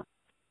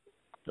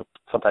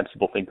 Sometimes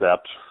people think that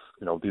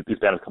these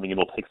Bantams coming in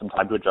will take some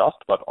time to adjust,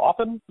 but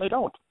often they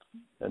don't.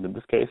 And in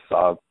this case,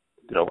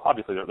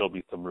 obviously there'll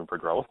be some room for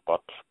growth,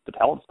 but the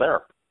talent's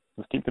there.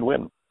 This team can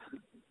win.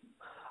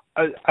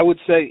 I would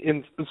say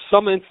in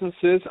some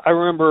instances, I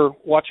remember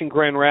watching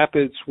Grand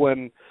Rapids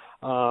when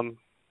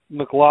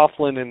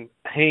McLaughlin and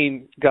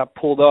Hain got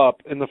pulled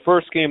up. And the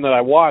first game that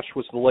I watched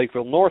was the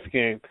Lakeville North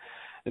game.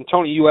 And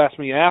Tony, you asked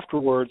me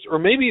afterwards, or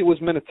maybe it was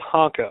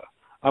Minnetonka.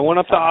 I went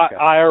up to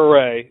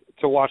IRA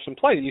to watch them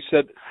play. And you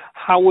said,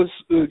 how was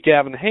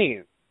Gavin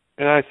Hain?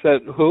 And I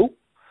said, who?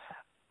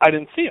 I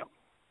didn't see him.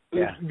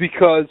 Yeah.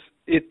 Because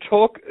it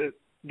took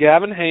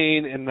Gavin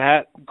Hain and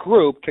that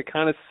group to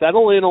kind of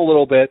settle in a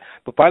little bit,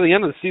 but by the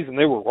end of the season,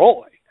 they were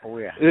rolling. Oh,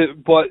 yeah.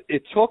 But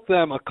it took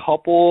them a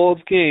couple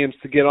of games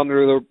to get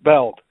under their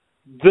belt.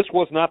 This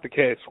was not the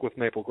case with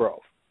Maple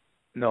Grove.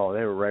 No, they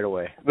were right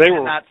away. They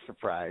were not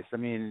surprised. I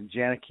mean,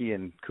 Janicki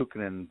and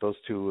Kukkonen, those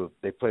two,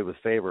 they played with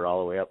favor all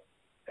the way up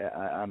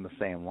on the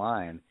same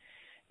line.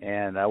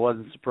 And I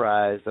wasn't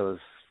surprised. I was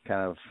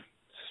kind of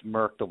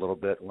smirked a little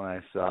bit when I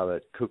saw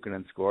that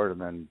Kukkonen scored, and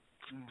then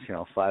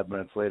 5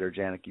 minutes later,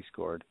 Janicki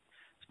scored.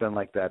 It's been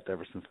like that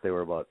ever since they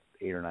were about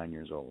 8 or 9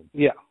 years old.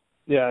 Yeah,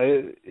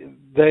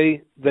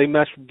 they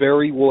meshed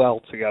very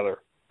well together,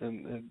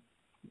 and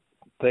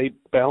they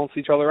balance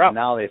each other out.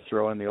 Now they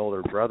throw in the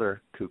older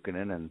brother,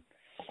 Kukkonen, and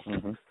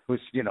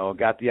who's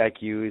got the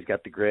IQ, he's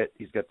got the grit,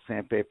 he's got the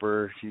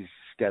sandpaper, he's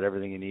got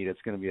everything you need.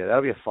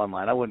 That'll be a fun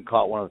line. I wouldn't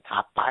call it one of the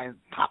top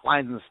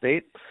lines in the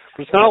state.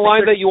 But it's not a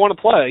line that you want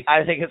to play.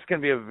 I think it's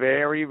going to be a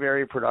very,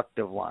 very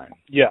productive line.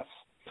 Yes.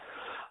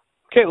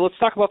 Okay, let's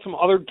talk about some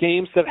other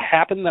games that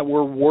happened that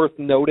were worth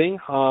noting.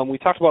 We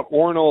talked about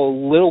Orono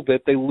a little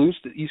bit. They lose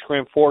to East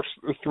Grand Forks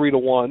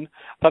 3-1. I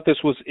thought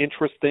this was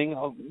interesting.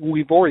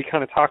 We've already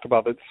kind of talked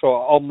about it, so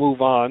I'll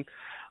move on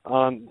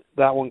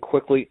that one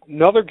quickly.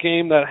 Another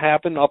game that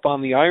happened up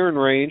on the Iron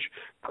Range,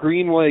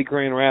 Greenway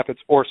Grand Rapids,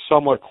 or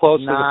somewhat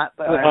close to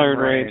the Iron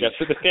Range. Yes,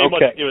 the game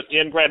was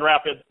in Grand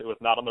Rapids. It was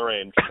not on the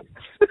range.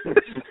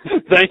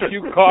 Thank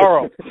you,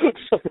 Carl.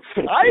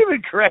 I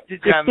even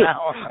corrected you on that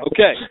one.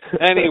 Okay.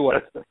 Anyway,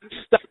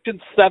 Section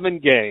 7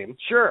 game.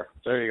 Sure.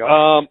 There you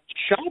go.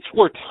 Shots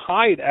were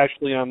tied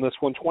actually on this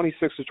one,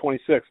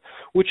 26-26,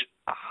 which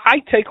I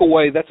take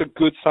away that's a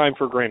good sign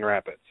for Grand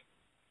Rapids.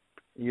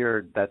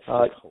 That's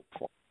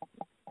hopeful.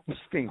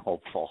 Just being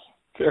hopeful.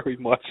 Very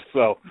much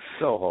so.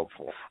 So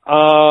hopeful.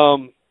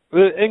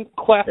 And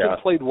Claflin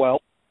played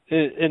well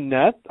in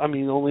net. I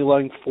mean, only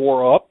letting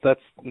 4 up. That's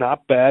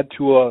not bad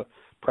to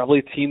probably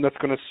a team that's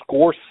going to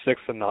score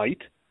 6 a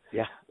night.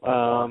 Yeah.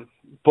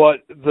 But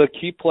the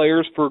key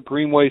players for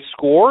Greenway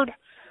scored.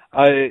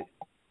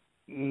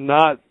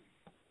 Not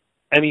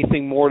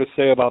anything more to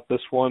say about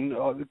this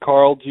one.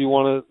 Carl, do you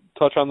want to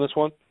touch on this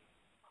one?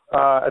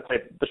 I'd say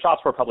the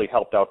shots were probably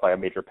helped out by a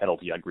major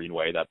penalty on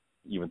Greenway that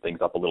evened things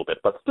up a little bit,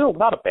 but still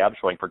not a bad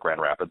showing for Grand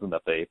Rapids in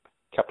that they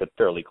kept it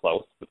fairly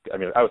close. I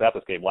mean, I was at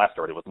this game last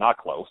year, and it was not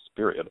close,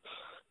 period.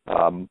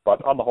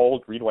 But on the whole,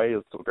 Greenway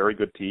is a very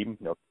good team.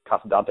 You know,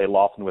 Constantante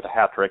Lawson with a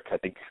hat trick. I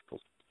think he'll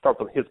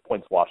start with his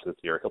points watch this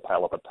year. He'll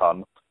pile up a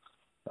ton.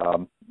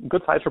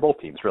 Good size for both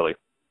teams, really.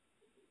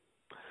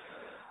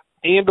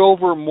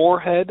 Andover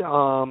Moorhead.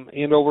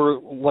 Andover,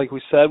 like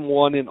we said,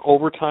 won in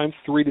overtime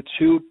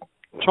 3-2.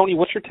 Tony,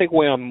 what's your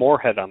takeaway on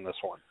Moorhead on this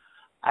one?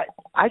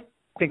 I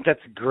think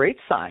that's a great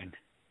sign.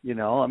 You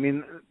know, I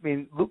mean,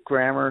 Luke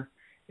Grammer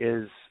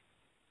is,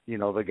 you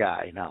know, the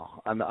guy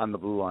now on the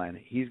blue line.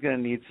 He's going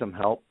to need some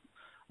help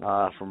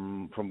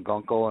from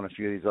Gunkel and a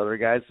few of these other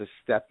guys to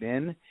step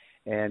in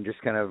and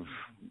just kind of,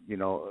 you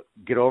know,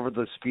 get over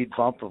the speed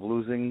bump of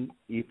losing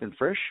Ethan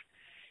Frisch.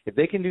 If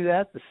they can do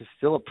that, this is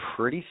still a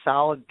pretty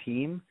solid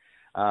team.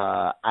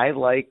 I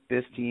like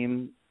this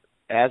team.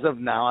 As of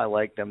now, I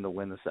like them to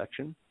win the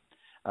section.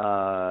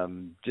 I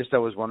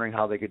was wondering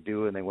how they could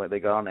do, and they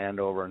got on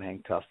Andover and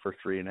hang tough for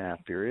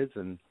 3.5 periods,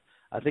 and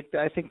I think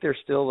they're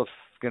still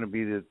going to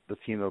be the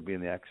team that will be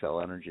in the XL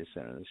Energy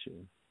Center this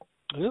year.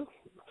 Yeah.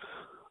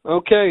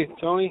 Okay,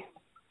 Tony,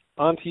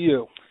 on to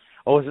you.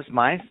 Oh, is this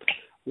mine?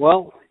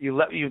 Well,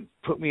 you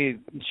put me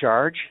in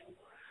charge.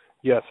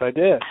 Yes, I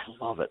did.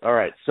 I love it. All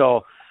right,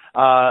 so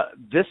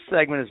this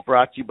segment is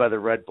brought to you by the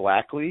Red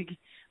Black League.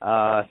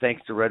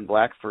 Thanks to Red and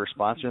Black for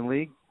sponsoring the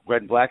league.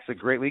 Red and Black's a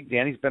great league.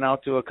 Danny's been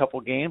out to a couple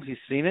games. He's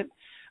seen it.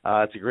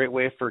 It's a great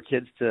way for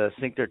kids to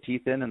sink their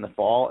teeth in the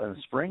fall and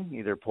the spring,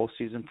 either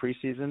postseason,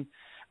 preseason,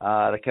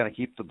 to kind of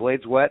keep the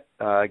blades wet,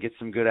 get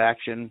some good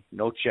action,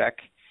 no check,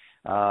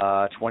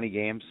 20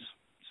 games,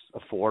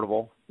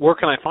 affordable. Where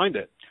can I find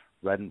it?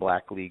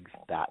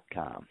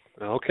 redandblackleagues.com.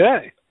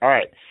 Okay. All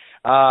right.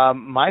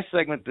 My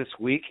segment this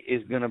week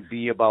is going to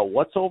be about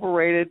what's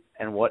overrated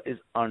and what is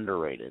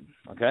underrated.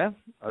 Okay?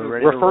 Are you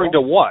ready Referring to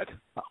what?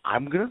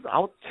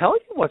 I'll tell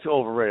you what's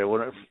overrated.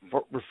 When I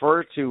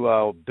refer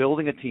to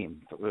building a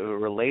team,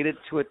 related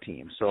to a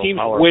team. So team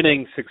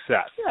winning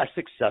success. Yeah,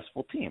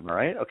 successful team,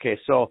 right? Okay,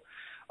 so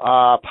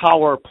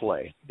power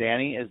play.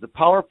 Danny, is the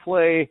power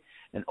play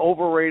an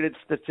overrated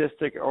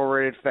statistic,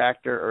 overrated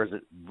factor, or is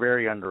it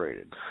very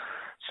underrated?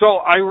 So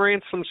I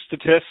ran some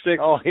statistics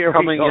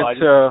coming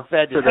into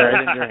today.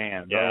 Right in your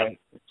hand. Yeah. Right?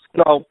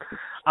 So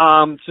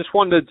just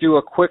wanted to do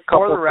a quick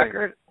couple For the things.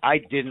 record, I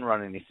didn't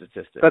run any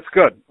statistics. That's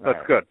good. All That's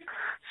right. good.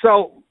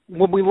 So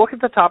when we look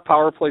at the top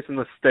power plays in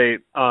the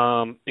state,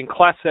 in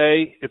Class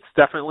A, it's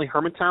definitely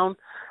Hermantown.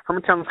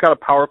 Hermantown's got a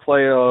power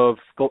play of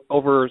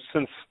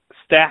since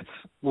stats,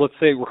 let's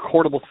say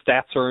recordable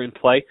stats are in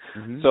play.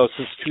 Mm-hmm. So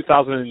since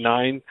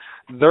 2009,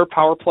 their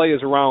power play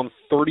is around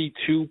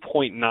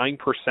 32.9%.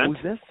 Who's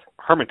this?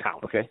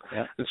 Hermantown. Okay.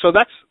 Yeah. And so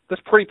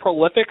that's pretty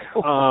prolific.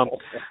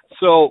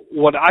 So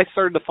what I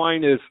started to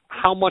find is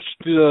how much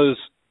does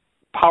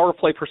power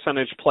play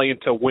percentage play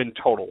into win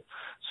total.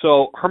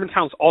 So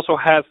Hermantown's also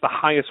has the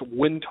highest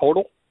win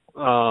total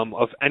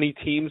of any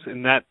teams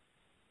in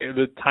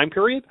the time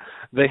period.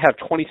 They have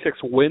 26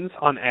 wins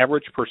on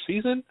average per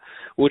season,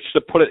 which, to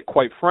put it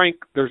quite frank,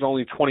 there's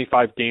only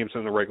 25 games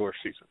in the regular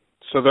season.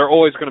 So they're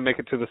always going to make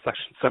it to the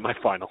section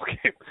semifinal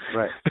game.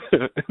 Right.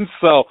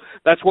 So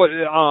that's what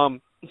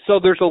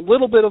so there's a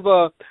little bit of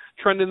a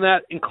trend in that.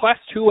 In Class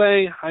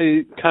 2A,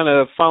 I kind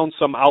of found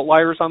some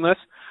outliers on this.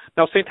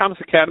 Now, St. Thomas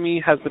Academy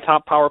has the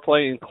top power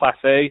play in Class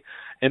A,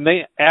 and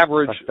they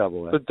average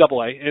the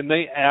double A, and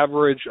they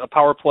average a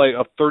power play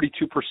of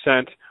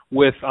 32%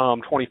 with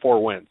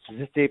 24 wins. Does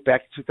this date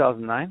back to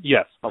 2009?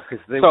 Yes. Oh,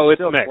 because they so were it's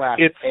still mixed. Class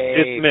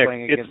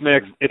It's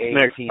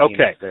mixed.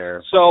 Okay.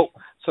 There.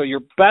 So your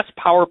best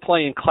power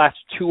play in Class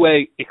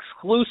 2A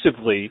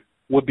exclusively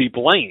would be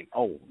Blaine.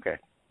 Oh, okay.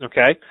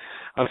 Okay.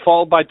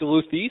 Followed by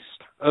Duluth East.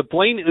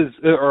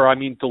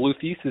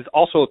 Duluth East is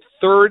also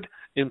third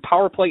in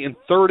power play and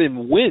third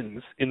in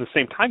wins in the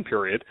same time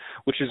period,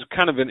 which is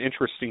kind of an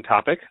interesting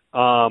topic.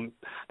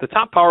 The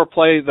top power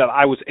play that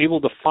I was able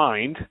to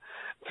find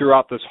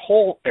throughout this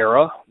whole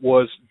era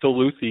was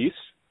Duluth East.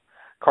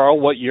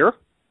 Carl, what year?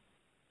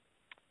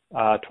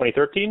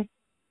 2013.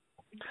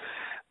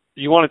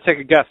 You want to take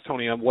a guess,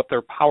 Tony, on what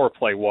their power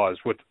play was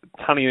with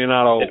Tony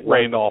Donato,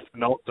 Randolph,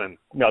 Nelson?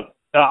 No,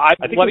 I'm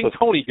I think letting it was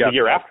Tony guess. The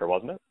year after,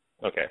 wasn't it?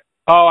 Okay.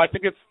 Oh, I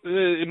think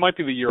it might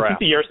be the year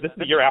after. This is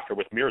the year after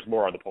with Mears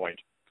Moore on the point.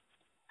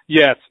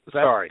 Yes,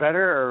 sorry.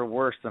 Better or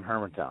worse than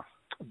Hermantown?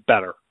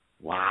 Better.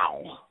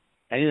 Wow.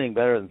 Anything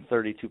better than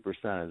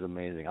 32% is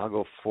amazing. I'll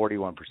go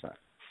 41%.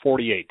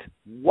 48.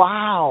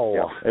 Wow.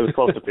 Yeah, it was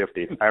close to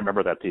 50. I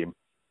remember that team.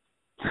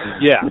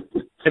 Yeah.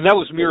 And that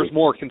was Mears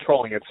Moore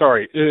controlling it.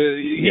 Sorry.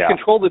 He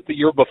controlled it the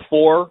year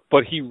before,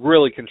 but he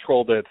really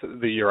controlled it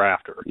the year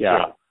after.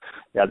 Yeah.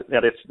 Yeah,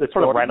 they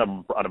sort of ran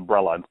an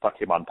umbrella and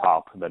stuck him on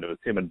top, and then it was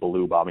him and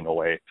Baloo bombing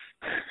away.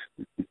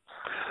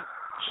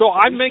 So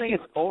I'm making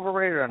it's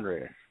overrated or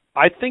underrated?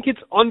 I think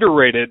it's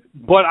underrated,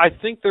 but I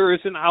think there is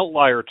an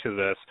outlier to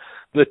this.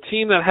 The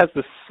team that has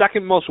the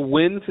second most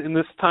wins in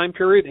this time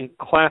period in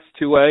Class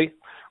 2A,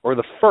 or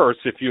the first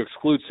if you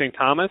exclude St.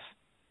 Thomas,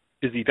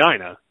 is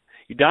Edina.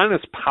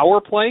 Edina's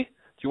power play,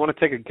 do you want to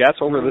take a guess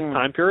over this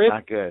time period?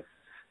 Not good.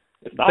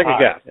 It's not take high. a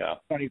guess. Yeah.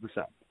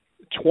 20%.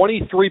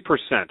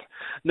 23%.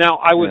 Now,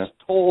 I was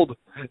told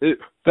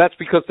that's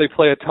because they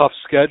play a tough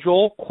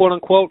schedule, quote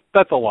unquote.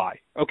 That's a lie.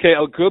 Okay,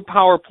 a good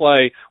power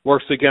play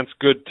works against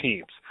good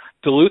teams.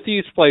 Duluth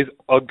East plays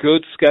a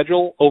good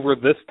schedule over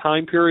this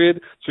time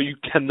period, so you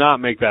cannot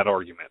make that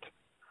argument.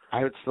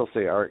 I would still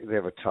say they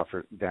have a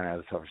tougher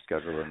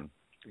schedule than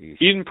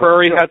East. Eden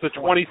Prairie has a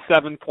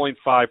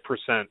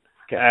 27.5%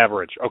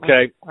 average.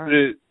 Okay, all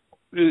right.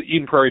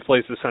 Eden Prairie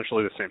plays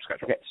essentially the same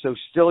schedule. Okay, so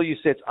still you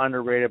say it's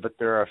underrated, but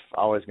there are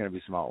always going to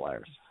be some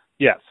outliers.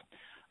 Yes.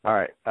 All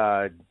right,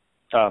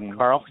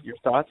 Carl, your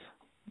thoughts?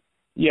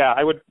 Yeah,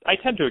 I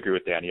tend to agree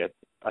with Danny.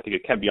 I think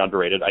it can be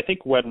underrated. I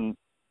think when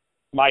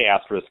my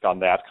asterisk on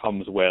that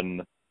comes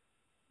when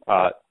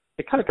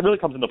it kind of really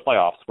comes in the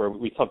playoffs where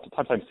we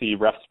sometimes see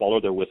refs swallow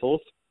their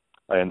whistles.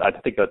 And I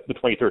think that the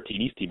 2013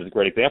 East team is a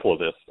great example of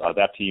this.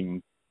 That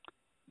team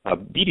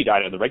beat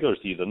Edina in the regular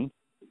season,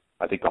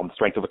 I think on the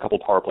strength of a couple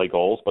power play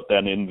goals. But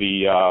then in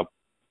the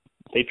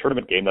state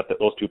tournament game that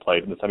those two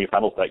played in the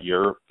semifinals that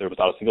year, there was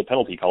not a single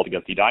penalty called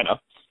against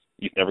Edina.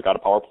 East never got a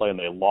power play, and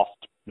they lost,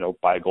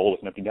 by a goal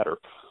with an empty netter.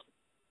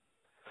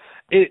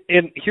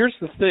 And here's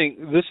the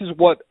thing. This is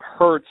what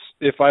hurts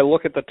if I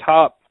look at the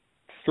top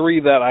three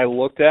that I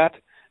looked at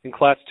in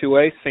Class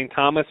 2A, St.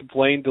 Thomas,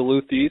 Blaine,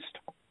 Duluth East.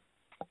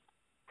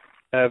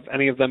 Have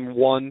any of them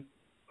won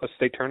a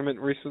state tournament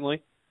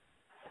recently?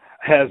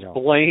 Has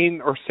Blaine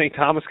or St.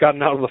 Thomas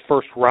gotten out of the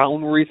first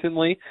round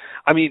recently?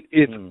 I mean,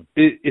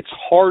 it's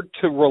hard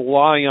to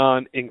rely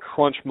on in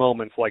crunch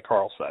moments, like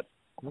Carl said.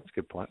 That's a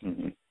good point.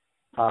 Mm-hmm.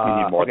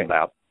 We need more than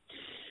that.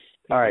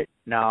 All right.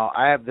 Now,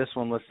 I have this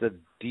one listed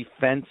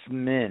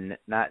defensemen,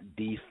 not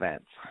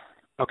defense.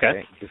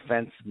 Okay.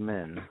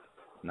 Defensemen,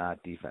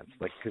 not defense.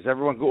 Because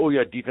everyone go,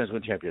 defense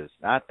win championships.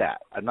 Not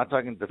that. I'm not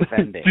talking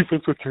defending.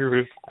 Defense win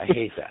championships. I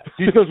hate that.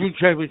 Defense win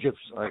championships.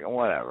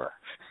 Whatever.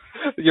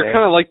 You're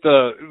kind of like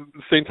the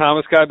St.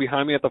 Thomas guy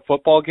behind me at the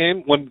football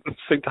game when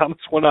St. Thomas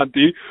went on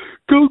D.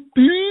 Go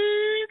D!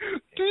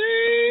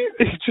 D!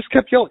 And he just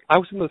kept yelling. I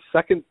was in the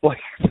second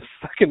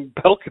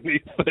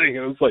balcony thing.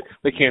 It was like,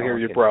 they can't hear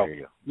you, bro.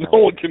 No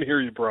one can hear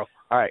you, bro.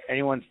 All right.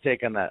 Anyone's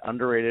take on that?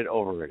 Underrated,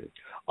 overrated?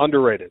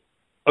 Underrated.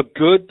 A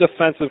good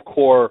defensive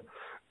core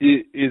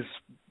is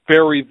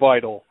very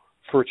vital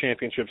for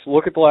championships.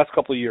 Look at the last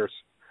couple of years.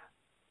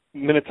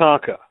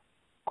 Minnetonka,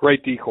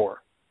 great D-core.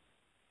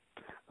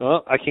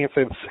 I can't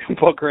say the same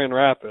about Grand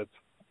Rapids.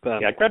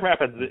 Yeah, Grand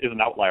Rapids is an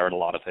outlier in a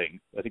lot of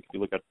things. I think if you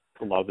look at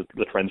a lot of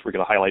the trends we're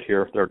going to highlight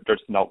here, they're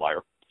just an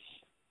outlier.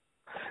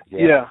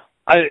 Yeah.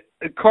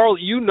 Carl,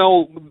 you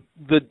know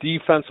the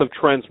defensive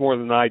trends more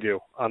than I do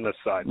on this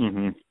side.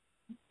 Mm-hmm.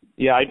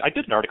 Yeah, I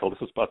did an article. This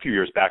was a few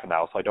years back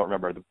now, so I don't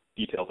remember the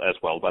details as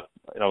well. But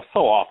so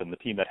often the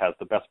team that has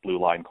the best blue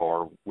line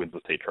core wins the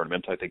state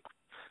tournament. I think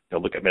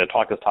look at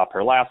Minnetonka's top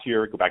pair last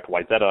year. Go back to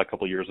Wayzata a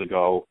couple of years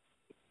ago.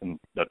 And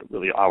that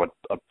really how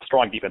a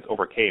strong defense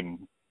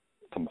overcame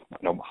some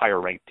higher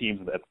ranked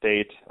teams at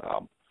state.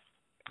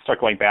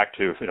 Start going back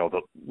to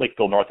the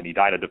Lakeville North and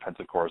Edina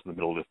defensive cores in the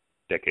middle of this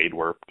decade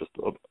were just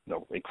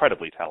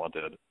incredibly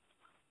talented.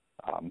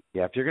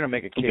 If you're going to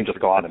make a case, you can just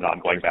go on and on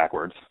going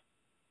backwards.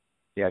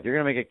 Yeah, if you're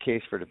going to make a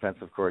case for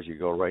defensive cores, you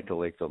go right to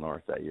Lakeville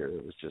North that year.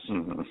 It was just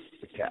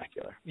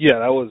spectacular. Yeah,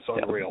 that was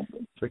unreal.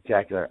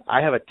 Spectacular.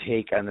 I have a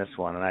take on this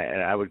one,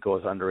 and I would go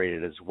as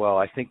underrated as well.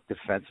 I think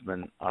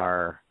defensemen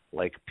are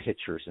like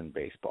pitchers in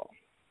baseball.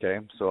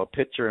 Okay, so a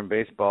pitcher in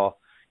baseball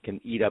can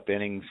eat up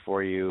innings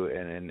for you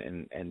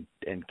and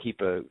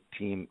keep a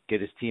team, get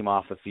his team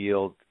off the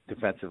field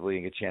defensively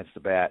and get a chance to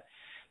bat.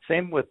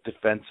 Same with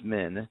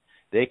defensemen.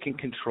 They can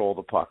control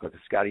the puck, like a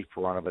Scotty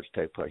Perunovich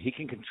type player. He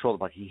can control the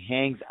puck. He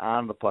hangs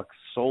on the puck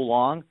so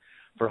long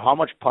for how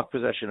much puck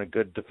possession a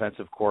good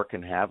defensive core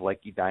can have, like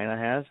Edina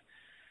has,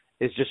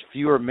 is just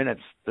fewer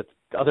minutes that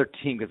the other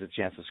team gets a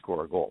chance to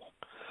score a goal.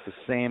 The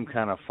same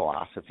kind of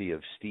philosophy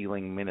of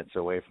stealing minutes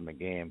away from the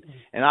game.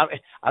 And I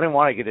didn't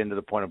want to get into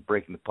the point of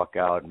breaking the puck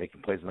out and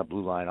making plays on the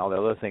blue line, all the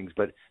other things,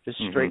 but just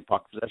straight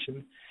puck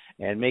possession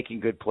and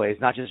making good plays,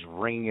 not just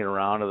ringing it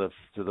around to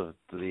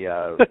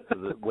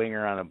the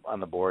winger on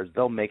the boards.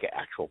 They'll make an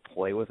actual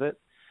play with it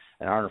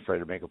and aren't afraid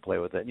to make a play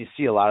with it. And you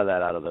see a lot of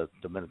that out of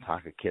the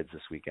Minnetonka kids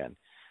this weekend.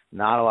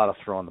 Not a lot of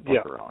throwing the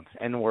puck around.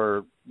 And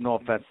no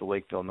offense to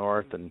Lakeville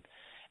North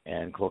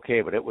and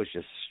Cloquet, but it was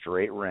just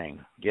straight ring.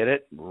 Get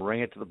it,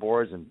 ring it to the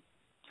boards, and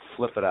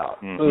flip it out.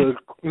 Sign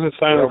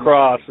of the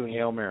cross. And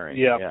Hail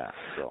Mary. Yeah.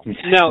 So.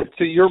 Now,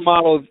 to your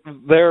model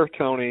there,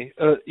 Tony,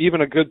 even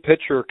a good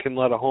pitcher can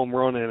let a home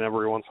run in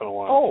every once in a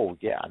while. Oh,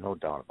 yeah, no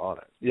doubt about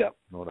it. Yeah.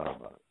 No doubt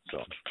about it. So,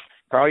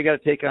 Carl, you got a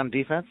take on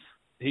defense?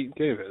 He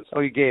gave his.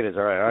 Oh, he gave his.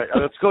 All right.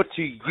 Let's go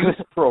to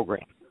youth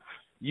program.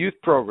 Youth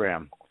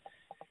program.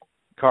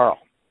 Carl.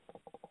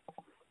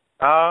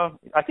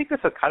 I think this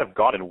has kind of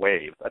gone in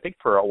waves. I think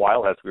for a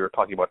while, as we were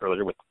talking about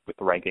earlier with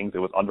the rankings, it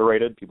was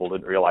underrated. People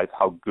didn't realize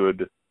how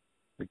good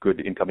the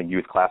good incoming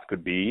youth class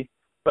could be.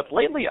 But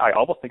lately, I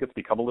almost think it's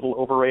become a little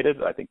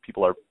overrated. I think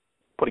people are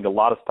putting a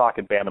lot of stock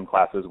in Bantam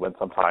classes when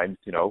sometimes,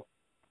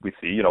 we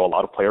see, a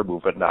lot of player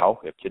movement now.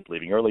 We have kids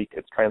leaving early,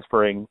 kids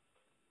transferring.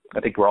 I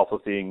think we're also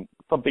seeing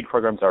some big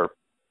programs are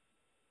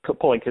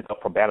pulling kids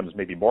up from Bantams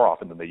maybe more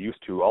often than they used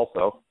to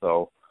also.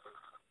 So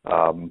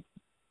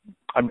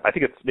I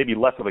think it's maybe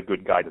less of a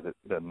good guide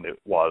than it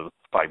was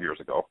 5 years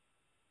ago.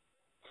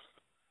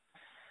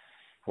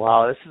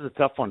 Wow, this is a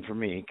tough one for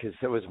me because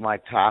it was my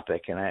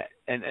topic, and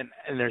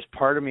there's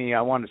part of me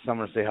I wanted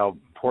someone to say how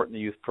important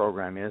the youth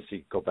program is. So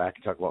you can go back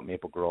and talk about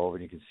Maple Grove,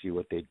 and you can see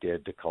what they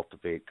did to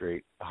cultivate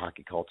great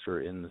hockey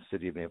culture in the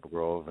city of Maple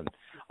Grove, and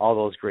all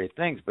those great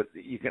things. But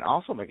you can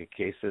also make a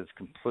case that it's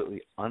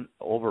completely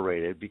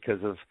overrated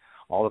because of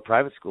all the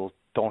private schools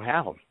don't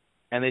have them,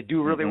 and they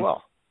do really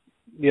well.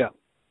 Yeah,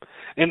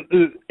 and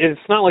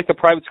it's not like the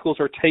private schools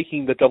are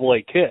taking the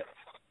AA kids.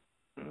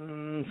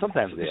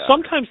 Sometimes they are.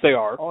 Sometimes they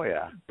are. Oh,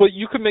 yeah. But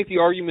you could make the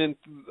argument,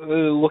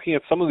 looking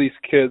at some of these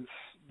kids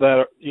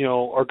that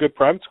are good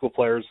private school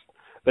players,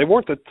 they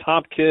weren't the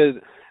top kid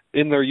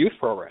in their youth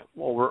program.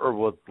 Well, or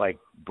with like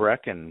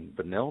Breck and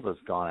Benilda's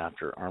gone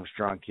after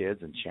Armstrong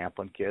kids and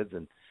Champlin kids,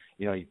 and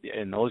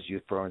in those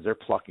youth programs, they're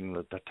plucking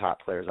the top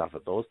players off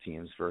of those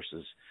teams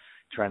versus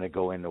trying to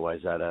go into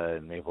Wayzata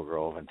and Maple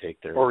Grove and take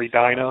their or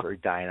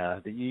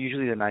Edina.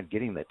 Usually they're not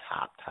getting the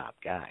top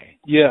guy.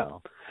 Yeah,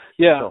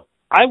 yeah. So,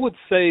 I would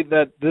say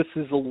that this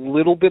is a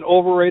little bit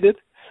overrated.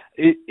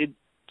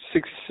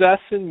 Success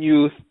in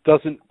youth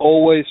doesn't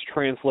always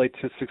translate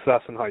to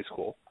success in high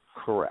school.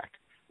 Correct.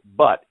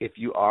 But if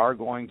you are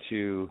going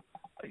to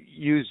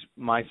use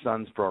my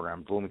son's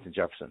program, Bloomington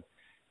Jefferson,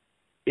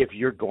 if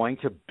you're going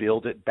to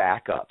build it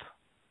back up,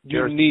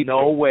 there's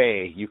no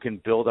way you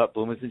can build up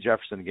Bloomington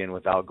Jefferson again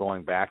without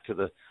going back to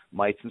the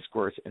mites and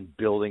squirts and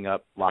building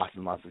up lots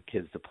and lots of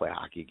kids to play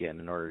hockey again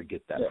in order to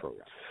get that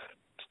program.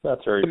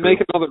 That's very true.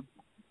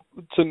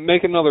 To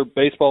make another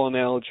baseball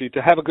analogy,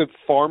 to have a good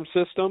farm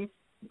system,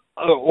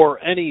 or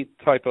any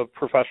type of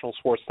professional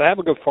sports, to have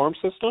a good farm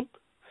system,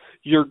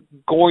 you're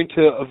going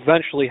to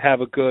eventually have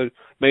a good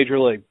major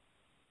league.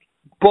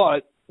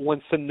 But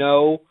when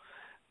Sano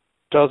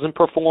doesn't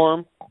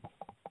perform,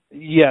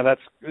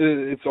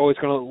 it's always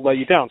going to let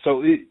you down.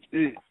 So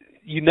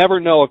you never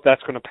know if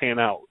that's going to pan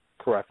out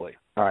correctly.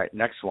 All right,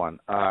 next one.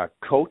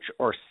 Coach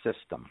or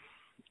system?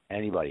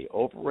 Anybody?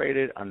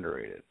 Overrated,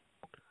 underrated?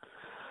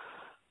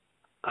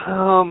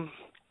 I'm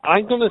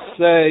going to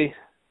say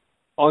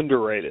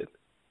underrated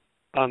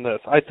on this.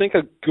 I think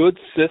a good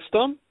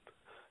system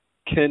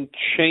can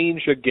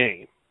change a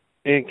game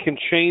and can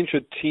change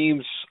a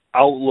team's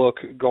outlook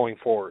going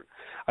forward.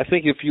 I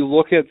think if you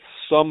look at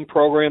some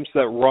programs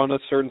that run a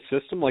certain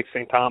system, like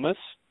St. Thomas,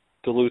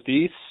 Duluth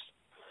East,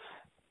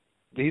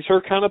 these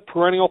are kind of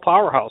perennial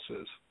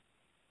powerhouses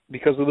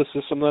because of the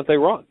system that they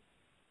run.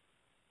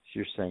 So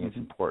you're saying it's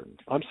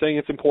important. I'm saying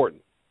it's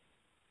important.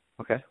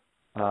 Okay.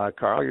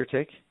 Carl, your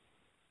take?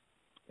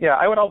 Yeah,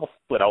 I would almost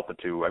split out the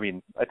two. I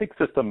mean, I think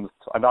systems.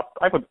 I'm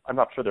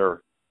not sure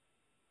they're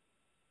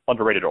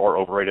underrated or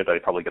overrated. They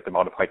probably get the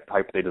amount of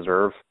hype they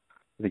deserve.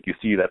 I think you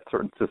see that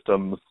certain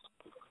systems.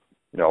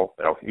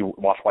 You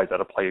watch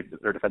Wayzata play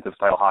their defensive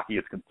style hockey.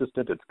 It's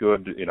consistent. It's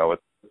good.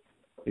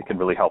 It can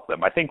really help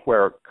them. I think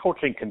where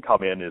coaching can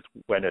come in is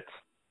when it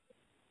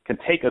can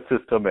take a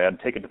system and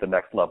take it to the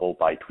next level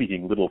by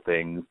tweaking little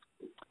things.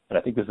 And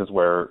I think this is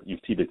where you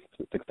see the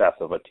success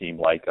of a team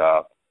like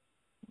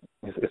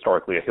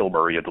historically a Hill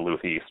Murray, a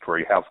Duluth East, where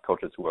you have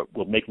coaches who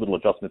will make little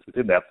adjustments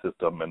within that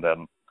system and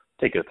then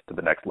take it to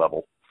the next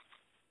level.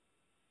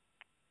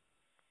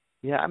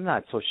 Yeah, I'm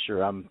not so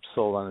sure I'm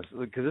sold on this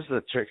because this is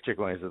a trick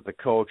one. Is it the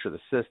coach or the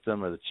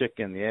system or the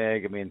chicken, the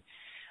egg? I mean,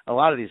 a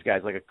lot of these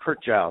guys, like a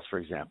Kurt Giles, for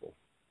example,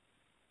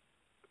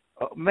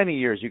 many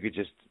years you could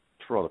just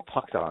throw the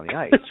pucks out on the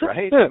ice,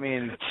 right? I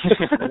mean,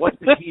 what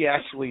did he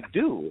actually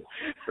do,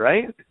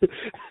 right?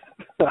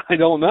 I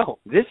don't know.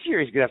 This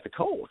year he's going to have to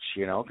coach,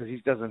 because he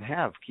doesn't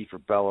have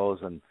Kiefer Bellows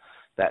and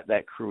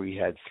that crew he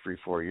had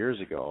 3-4 years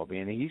ago. I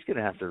mean, he's going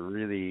to have to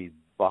really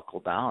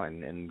buckle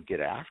down and get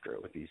after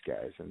it with these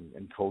guys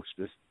and coach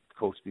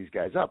these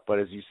guys up. But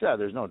as you said,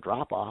 there's no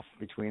drop-off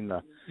between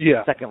the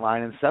second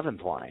line and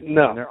seventh line.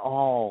 No. And they're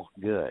all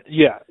good.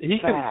 Yeah, he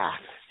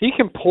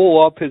can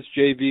pull up his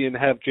JV and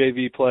have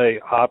JV play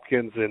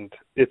Hopkins, and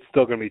it's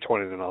still going to be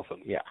 20-0.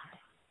 Yeah,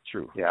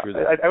 true. Yeah, true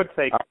I would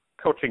say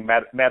coaching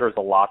matters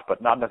a lot,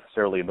 but not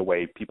necessarily in the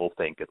way people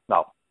think.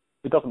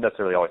 It doesn't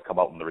necessarily always come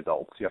out in the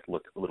results. You have to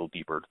look a little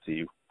deeper to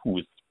see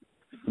who's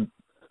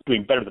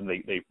doing better than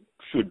they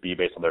should be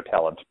based on their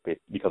talent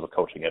because of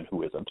coaching and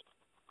who isn't.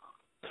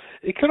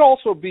 It could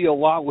also be a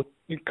lot with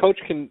coach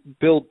can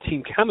build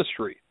team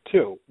chemistry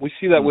too. We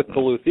see that with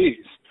Duluth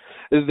East.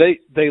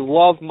 They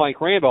love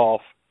Mike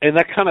Randolph, and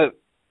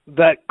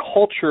that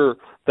culture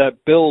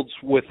that builds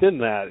within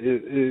that.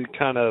 It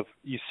kind of,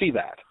 you see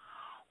that.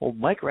 Well,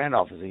 Mike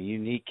Randolph is a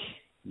unique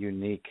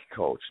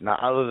coach. Not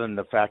other than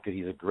the fact that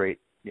he's a great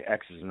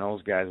X's and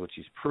O's guy, which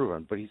he's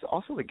proven, but he's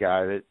also the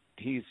guy that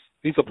he's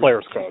a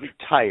player's coach.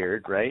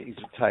 Retired, right? He's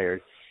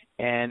retired.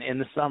 And in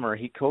the summer,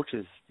 he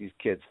coaches these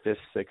kids 5th,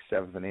 6th,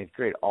 7th, and 8th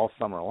grade all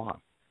summer long.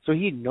 So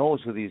he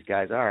knows who these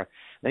guys are.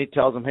 Then he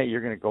tells them, hey,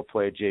 you're going to go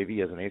play a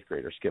JV as an 8th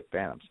grader, skip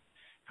Bantams.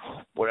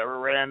 Whatever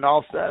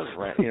Randolph says,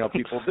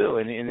 people do.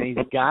 And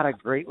he's got a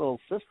great little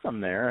system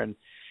there. And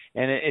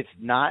it's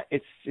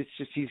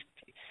just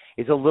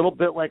he's a little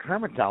bit like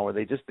Hermantown, where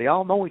they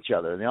all know each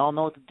other. They all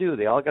know what to do.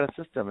 They all got a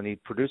system, and he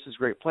produces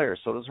great players.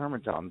 So does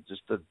Hermantown,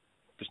 just the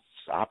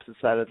opposite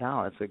side of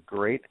town. It's a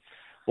great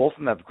 – both of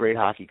them have great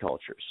hockey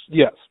cultures.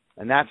 Yes.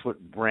 And that's what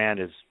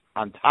Brand is.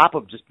 On top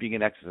of just being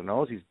an X's and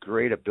O's, he's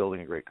great at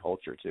building a great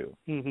culture, too.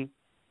 Mm-hmm.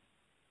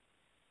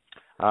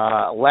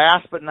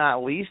 Last but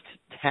not least,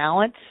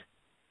 talent,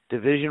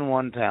 Division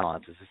I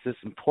talent. Is this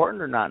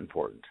important or not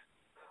important?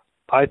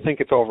 I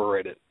think it's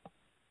overrated.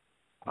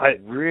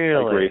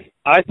 Really?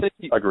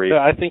 Agree. Agree.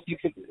 I think you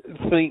could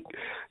think,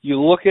 you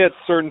look at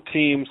certain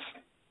teams,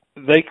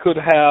 they could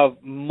have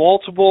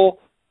multiple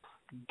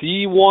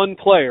D1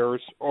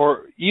 players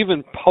or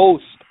even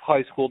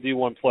post-high school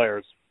D1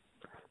 players.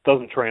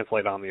 Doesn't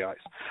translate on the ice.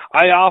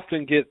 I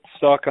often get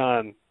stuck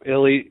on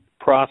elite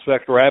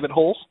prospect rabbit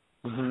holes.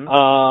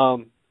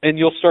 Mm-hmm. And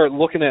you'll start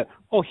looking at,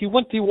 he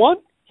went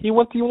D1? He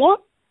went D1?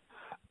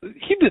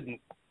 He didn't.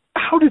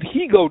 How did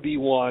he go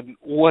D1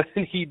 when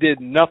he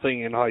did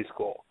nothing in high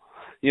school?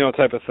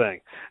 Type of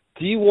thing.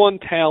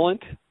 D1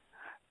 talent,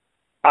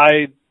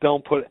 I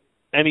don't put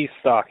any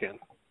stock in.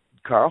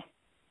 Carl?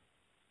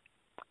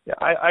 Yeah,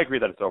 I agree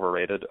that it's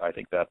overrated. I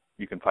think that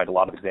you can find a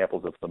lot of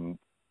examples of some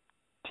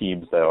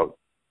teams that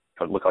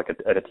look like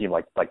at a team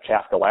like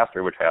Chaska last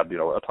year, which had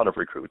a ton of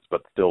recruits,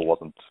 but still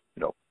wasn't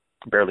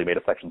barely made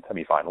a section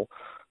semifinal.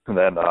 And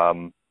then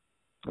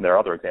there are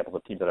other examples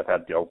of teams that have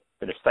had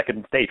finished second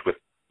in state with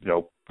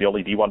the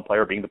only D1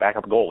 player being the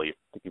backup goalie.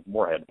 I think even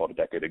Moorhead about a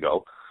decade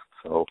ago.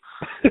 So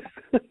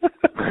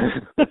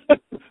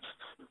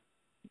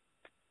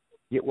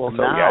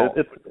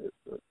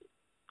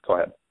go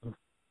ahead.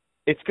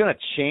 It's going to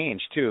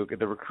change, too.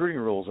 The recruiting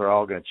rules are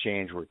all going to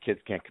change where kids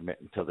can't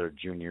commit until they're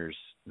juniors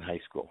in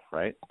high school,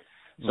 right?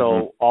 Mm-hmm.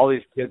 So all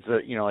these kids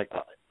that,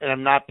 and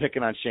I'm not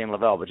picking on Shane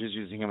Lavelle, but just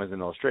using him as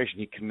an illustration,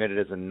 he committed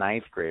as a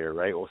 9th grader,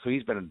 right? Well, so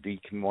he's been a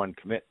D1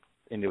 commit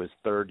into his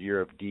 3rd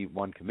year of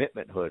D1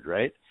 commitmenthood,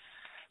 right?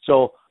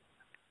 So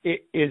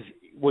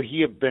would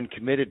he have been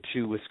committed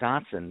to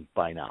Wisconsin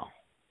by now?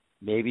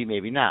 Maybe,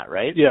 maybe not,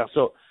 right? Yeah.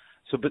 So,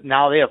 but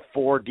now they have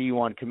 4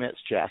 D1 commits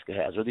Chaska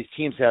has, or these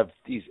teams have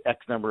these X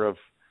number of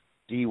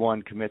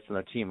D1 commits on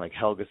their team, like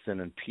Helgeson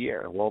and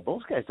Pierre. Well,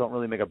 those guys don't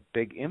really make a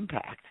big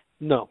impact.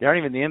 No. They aren't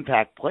even the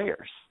impact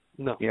players.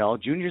 No.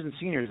 Juniors and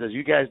seniors, as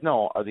you guys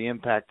know, are the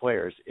impact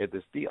players in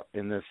this deal.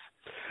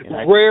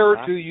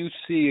 Rare do you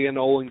see an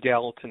Owen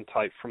Gallatin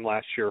type from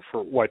last year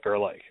for White Bear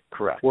Lake.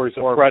 Correct. Where he's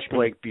a or freshman.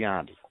 Blake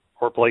Biondi.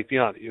 Or Blake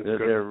Biondi.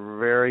 They're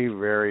very,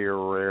 very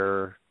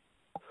rare.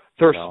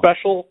 They're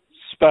special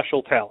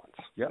talents.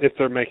 Yep. If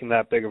they're making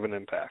that big of an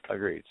impact.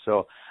 Agreed.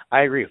 So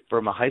I agree.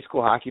 From a high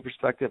school hockey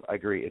perspective, I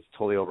agree. It's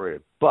totally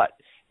overrated. But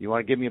you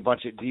want to give me a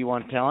bunch of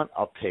D1 talent,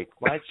 I'll take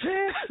my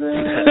chances.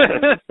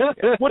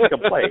 What's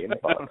going to play?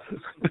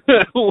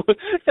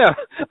 Yeah,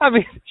 I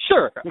mean,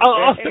 sure.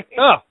 Fine.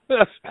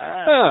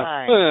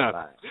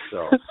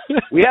 So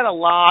we had a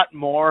lot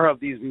more of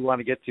these we want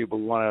to get to, but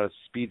we want to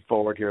speed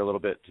forward here a little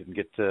bit and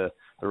get to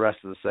the rest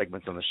of the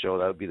segments on the show.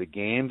 That would be the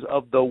games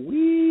of the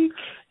week.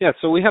 Yeah,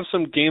 so we have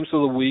some games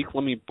of the week.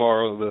 Let me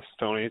borrow this,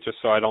 Tony, just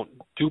so I don't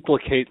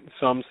duplicate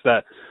some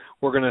that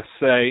we're going to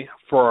say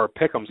for our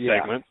Pick'em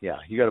segment. Yeah,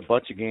 you got a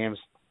bunch of games.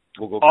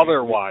 We'll go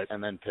otherwise.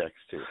 And then picks,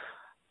 too.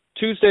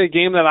 Tuesday, a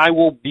game that I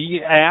will be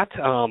at,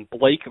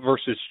 Blake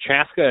versus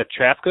Chaska at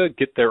Chaska.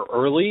 Get there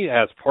early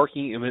as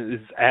parking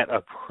is at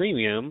a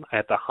premium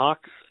at the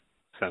Hawk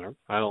Center.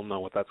 I don't know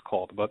what that's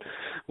called, but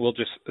we'll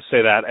just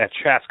say that at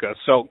Chaska.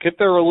 So get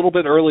there a little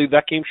bit early.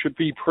 That game should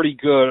be pretty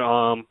good.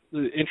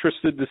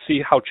 Interested to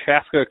see how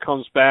Chaska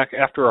comes back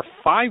after a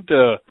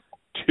 5-2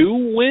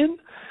 win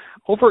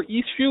over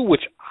Eastview,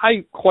 which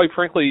I, quite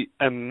frankly,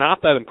 am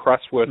not that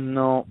impressed with.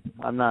 No,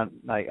 I'm not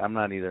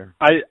either.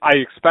 I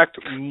expect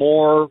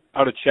more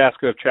out of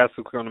Chaska if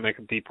Chaska's going to make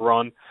a deep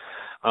run.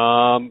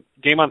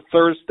 Game on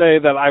Thursday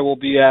that I will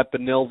be at,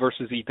 Benil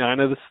versus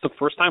Edina. This is the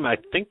first time I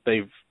think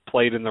they've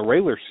played in the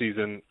regular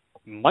season,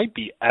 might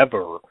be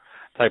ever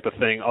type of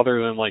thing,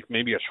 other than like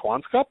maybe a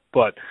Schwann's Cup.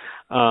 But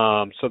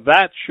so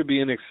that should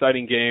be an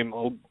exciting game.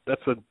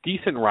 That's a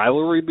decent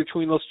rivalry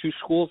between those two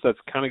schools that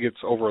kind of gets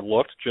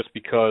overlooked just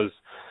because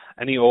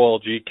any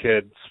OLG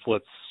kid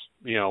splits,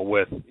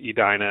 with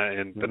Edina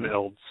and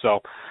Benilde. So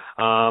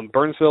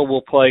Burnsville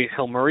will play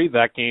Hill Murray.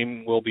 That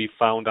game will be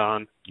found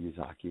on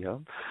Yuzaki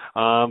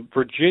Hub.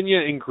 Virginia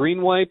and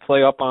Greenway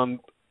play up on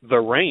the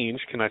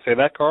range. Can I say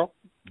that, Carl?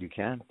 You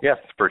can. Yes,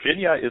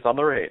 Virginia is on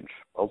the range.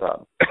 Well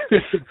done.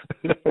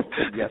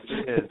 Yes,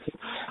 it is.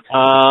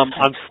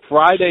 On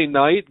Friday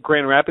night,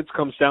 Grand Rapids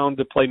comes down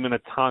to play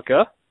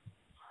Minnetonka.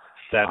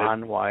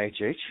 On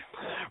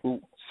YHH.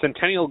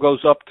 Centennial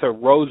goes up to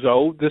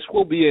Roseau. This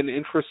will be an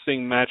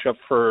interesting matchup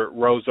for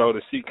Roseau to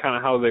see kind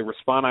of how they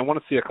respond. I want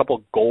to see a couple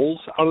of goals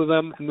out of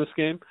them in this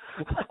game.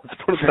 Let's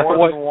put it that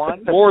way. Than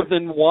one? More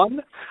than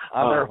one.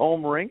 On their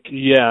home rink?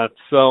 Yeah,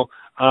 so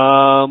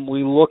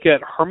we look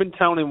at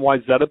Hermantown and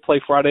Wayzata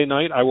play Friday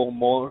night. I will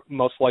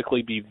most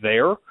likely be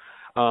there.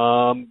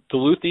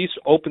 Duluth East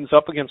opens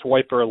up against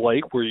White Bear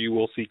Lake, where you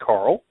will see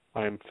Carl,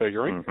 I'm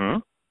figuring. Mm-hmm.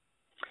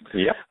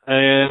 Yep.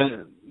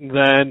 And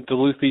then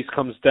Duluth East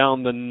comes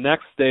down the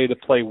next day to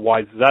play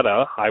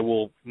Wayzata. I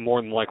will more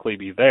than likely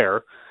be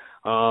there.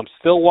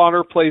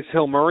 Stillwater plays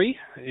Hill Murray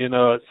in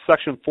a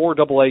Section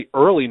 4 AA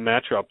early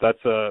matchup.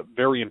 That's a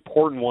very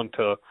important one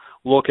to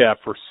look at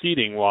for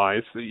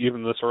seeding-wise,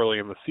 even this early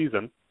in the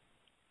season.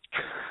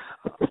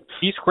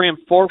 East Grand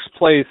Forks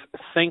plays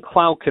St.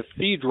 Cloud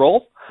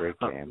Cathedral. Great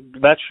game.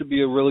 That should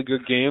be a really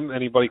good game.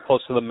 Anybody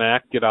close to the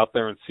MAC, get out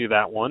there and see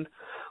that one.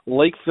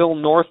 Lakeville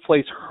North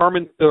plays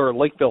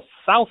Lakeville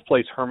South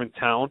plays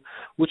Hermantown,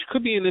 which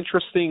could be an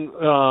interesting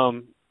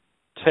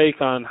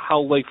take on how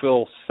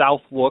Lakeville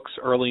South looks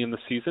early in the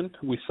season.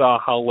 We saw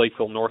how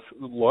Lakeville North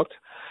looked.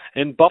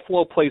 And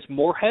Buffalo plays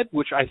Moorhead,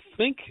 which I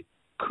think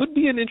could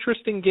be an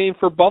interesting game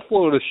for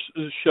Buffalo to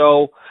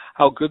show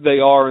how good they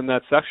are in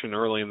that section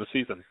early in the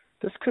season.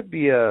 This could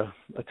be a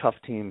tough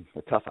team,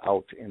 a tough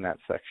out in that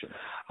section.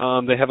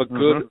 They have a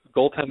good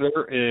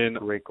goaltender in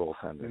Great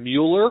goaltender.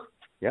 Mueller.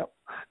 Yep.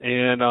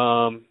 And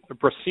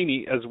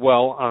Brasini as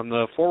well on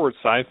the forward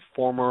side,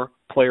 former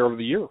Player of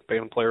the Year,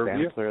 Band Player of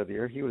the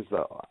Year. He was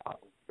the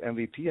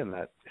MVP in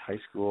that high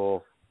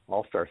school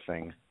all-star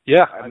thing.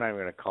 Yeah. I'm not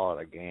even going to call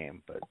it a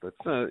game, but let's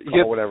call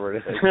whatever it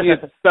is. He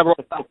had several.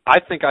 I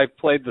think I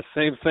played the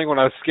same thing when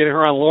I was skating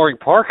around Loring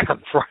Park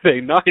on Friday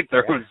night.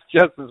 There was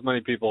just as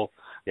many people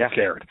who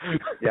cared.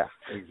 Yeah,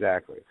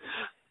 exactly.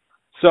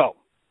 So,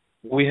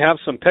 we have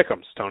some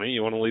pick'ems, Tony.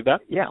 You want to lead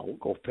that? Yeah, we'll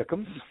go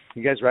pick'ems.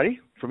 You guys ready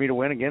for me to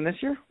win again this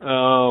year?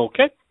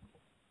 Okay.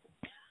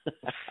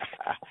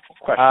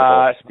 Questionable.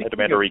 I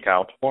demand a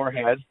recount.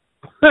 Moorhead.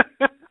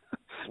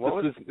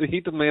 He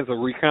demands a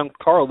recount.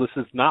 Carl, this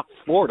is not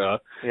Florida.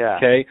 Yeah.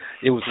 Okay?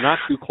 It was not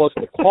too close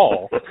to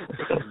call.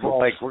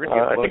 Like, we're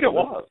gonna I think it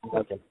was.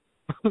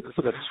 This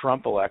is a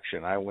Trump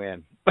election. I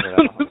win.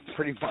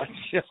 Pretty much.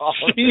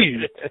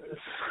 Jeez.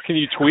 Can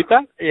you tweet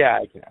that? Yeah,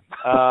 I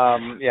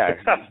can.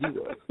 He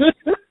would.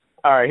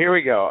 All right, here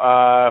we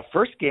go.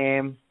 First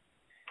game,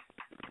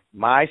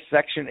 my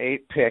Section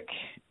 8 pick,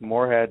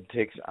 Moorhead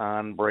takes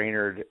on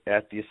Brainerd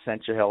at the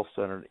Essentia Health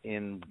Center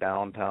in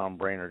downtown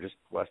Brainerd, just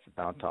west of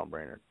downtown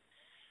Brainerd.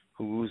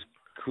 Who's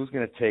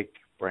going to take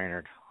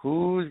Brainerd?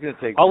 Who's going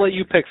to take I'll Brainerd? let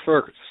you pick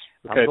first.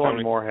 Okay, I'm going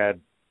Tony. Moorhead.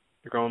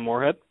 You're going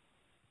Moorhead?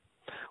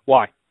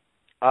 Why?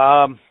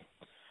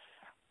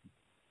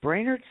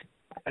 Brainerd,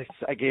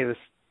 I gave this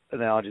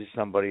analogy to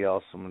somebody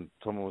else. Someone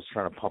was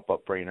trying to pump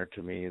up Brainerd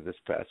to me this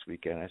past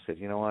weekend. I said,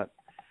 you know what?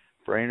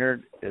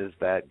 Brainerd is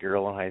that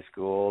girl in high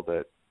school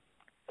that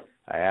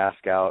I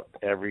ask out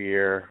every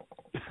year,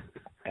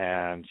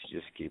 and she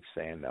just keeps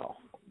saying no.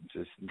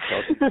 Just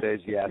until she says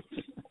yes.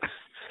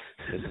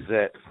 This is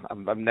it.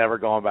 I'm never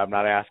going back. I'm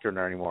not asking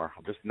her anymore.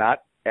 I'm just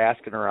not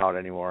asking her out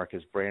anymore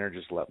because Brainerd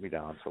just let me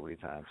down so many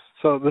times.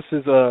 So this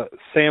is a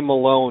Sam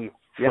Malone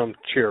from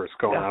Cheers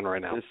going on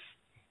right now.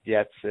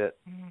 That's it.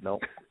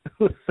 Nope.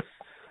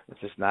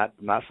 It's just not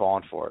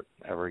falling for it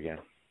ever again.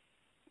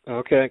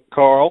 Okay,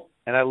 Carl.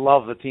 And I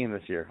love the team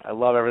this year. I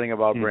love everything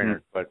about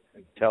Brainerd, but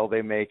until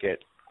they make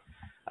it,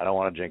 I don't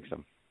want to jinx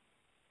them.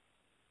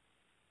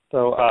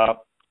 So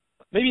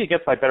maybe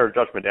against my better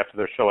judgment after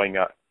they're showing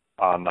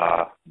on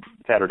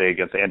Saturday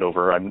against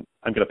Andover, I'm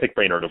going to pick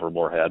Brainerd over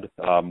Moorhead.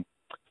 I'm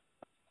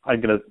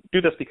going to do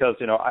this because,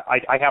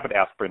 I haven't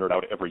asked Brainerd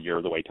out every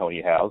year the way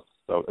Tony has.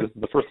 So this is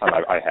the first time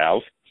I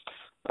have.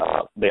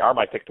 They are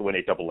my pick to win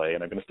 8AA,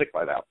 and I'm going to stick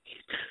by that.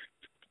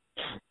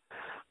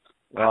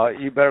 Well,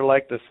 you better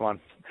like this one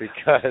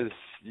because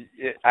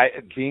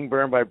being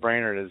burned by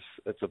Brainerd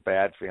it's a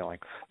bad feeling.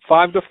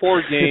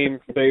 5-4 game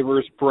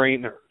favors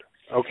Brainerd.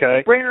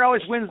 Okay. Brainerd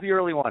always wins the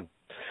early one.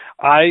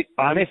 They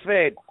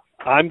fade.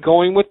 I'm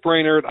going with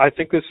Brainerd. I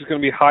think this is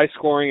going to be high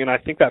scoring, and I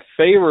think that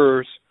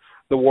favors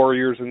the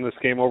Warriors in this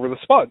game over the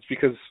Spuds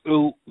because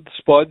the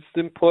Spuds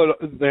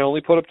they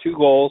only put up 2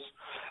 goals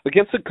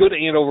against a good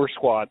Andover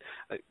squad,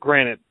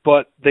 granted,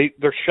 but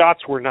their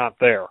shots were not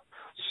there.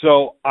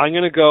 So I'm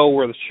going to go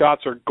where the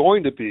shots are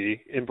going to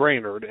be in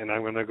Brainerd, and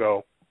I'm going to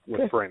go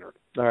with Brainerd.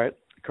 All right,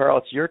 Carl,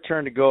 it's your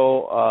turn to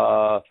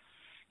go.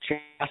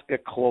 Chaska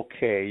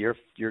Cloquet,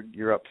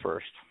 you're up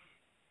first.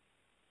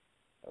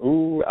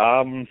 Ooh,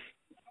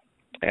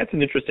 that's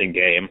an interesting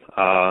game.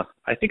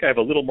 I think I have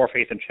a little more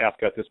faith in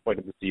Chaska at this point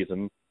in the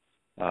season.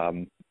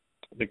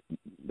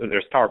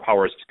 Their star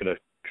power is just going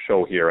to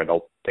show here, and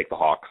I'll take the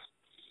Hawks.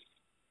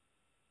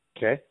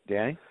 Okay,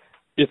 Danny?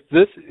 If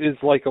this is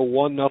like a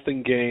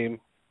 1-0 game,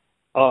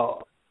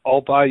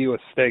 I'll buy you a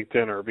steak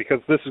dinner because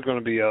this is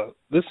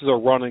a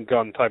run and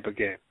gun type of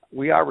game.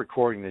 We are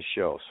recording this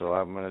show, so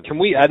I'm going to. Can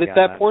we edit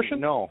that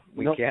portion? No,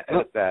 we can't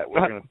edit that.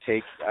 We're going to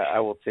take. I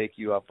will take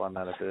you up on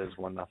that if it is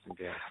 1-0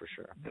 game for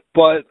sure.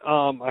 But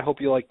I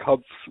hope you like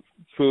Cubs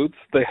foods.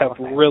 They have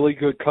really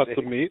good cuts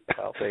of meat.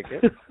 I'll take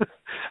it.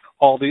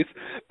 Aldi's.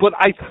 But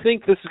I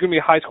think this is going to be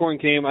a high-scoring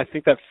game. I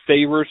think that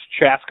favors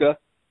Chaska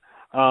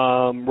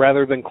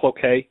rather than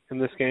Cloquet in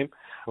this game.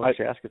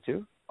 Chaska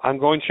too? I'm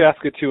going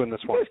Chaska too in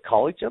this one. You guys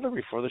call each other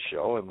before the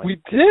show? And we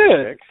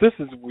did. This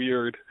is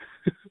weird.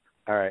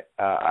 All right,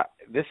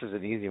 this is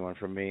an easy one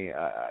for me.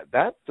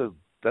 That's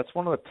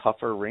one of the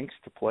tougher rinks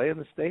to play in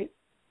the state,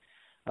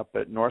 up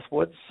at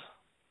Northwoods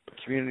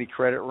Community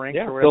Credit Rink.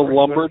 Yeah, the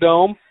Lumber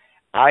Dome.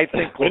 I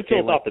think when it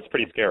fills up, it's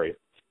pretty scary.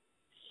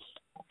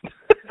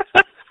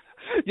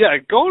 Yeah,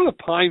 go to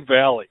Pine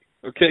Valley.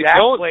 Okay, that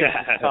place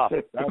is tough.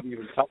 That would be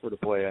even tougher to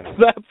play in.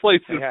 That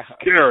place is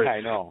scary.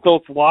 I know.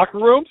 Those locker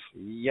rooms.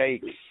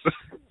 Yikes!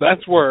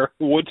 That's where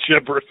wood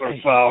chippers are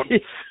found.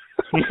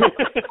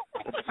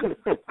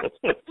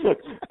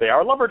 They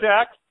are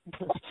lumberjacks.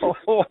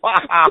 Wow.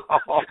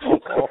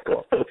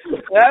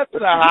 That's a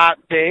hot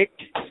take.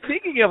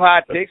 Speaking of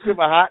hot takes, we have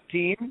a hot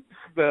team.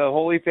 The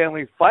Holy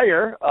Family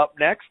Fire up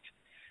next.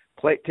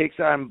 Takes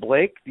on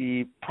Blake.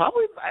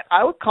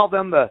 I would call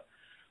them the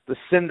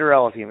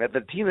Cinderella team,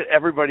 the team that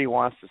everybody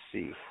wants to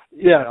see.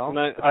 Yeah, you know?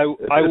 And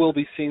I will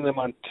be seeing them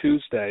on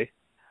Tuesday.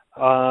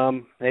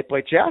 They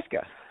play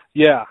Chaska.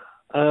 Yeah.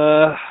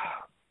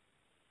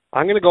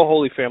 I'm going to go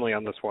Holy Family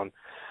on this one.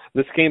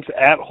 This game's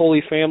at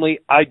Holy Family.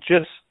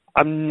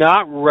 I'm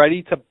not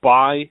ready to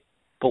buy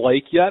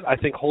Blake yet. I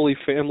think Holy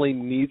Family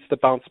needs to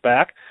bounce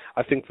back.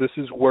 I think this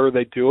is where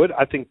they do it.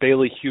 I think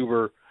Bailey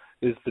Huber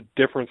is the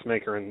difference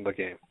maker in the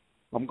game.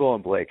 I'm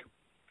going Blake.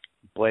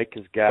 Blake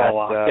has got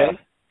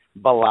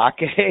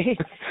Balake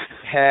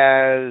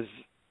has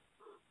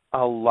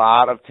a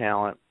lot of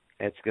talent.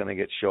 It's going to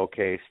get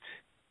showcased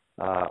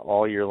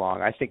all year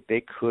long. I think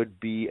they could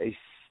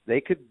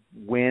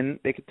win.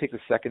 They could take the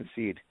second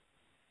seed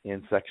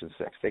in Section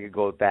 6. They could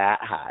go that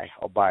high.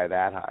 I'll buy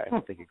that high. I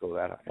think they could go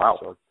that high. Wow.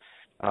 So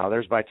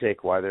there's my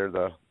take why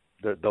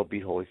they'll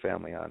beat Holy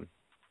Family on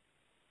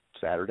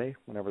Saturday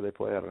whenever they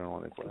play. I don't know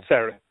when they play.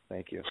 Saturday.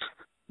 Thank you.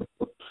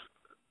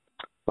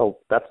 Well,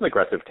 that's an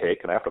aggressive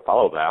take, and I have to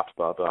follow that.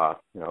 But I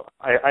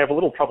have a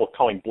little trouble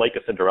calling Blake a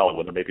Cinderella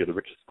when they're maybe the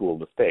richest school in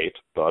the state.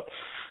 But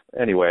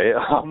anyway,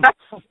 I'm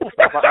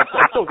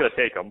still going to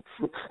take them.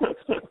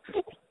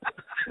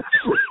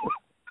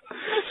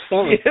 She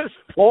is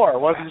poor,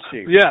 wasn't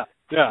she? Yeah.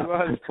 She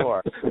was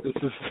poor.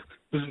 This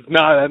is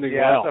not ending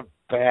well. That's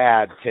a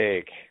bad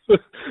take.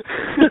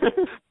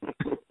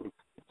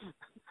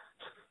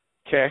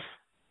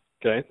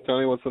 Okay,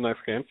 Tony, what's the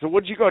next game? So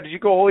what'd you go? Did you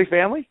go Holy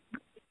Family?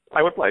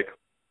 I would Blake.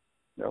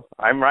 No,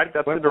 I'm right.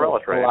 That's Cinderella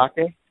train.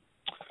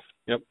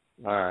 Yep.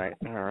 All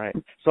right.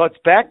 So it's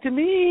back to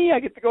me. I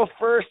get to go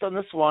first on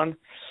this one.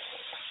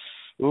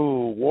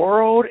 Ooh,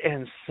 Warroad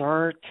and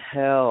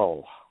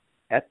Sartell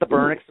at the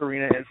Burnix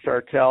Arena in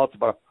Sartell. It's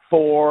about a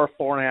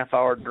 4.5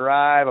 hour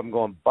drive. I'm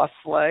going bus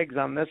legs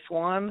on this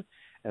one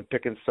and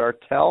picking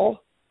Sartell.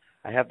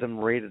 I have them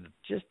rated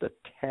just a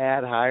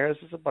tad higher.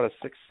 This is about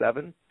a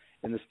 6-7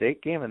 in the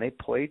state game, and they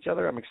play each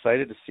other. I'm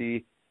excited to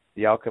see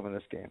the outcome in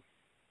this game.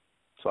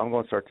 So I'm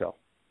going Sartell.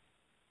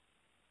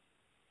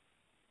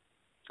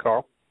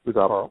 Carl? Who's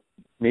up? Carl.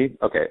 Me?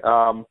 Okay.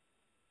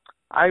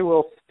 I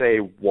will say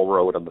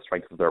Warroad on the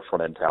strength of their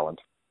front-end talent.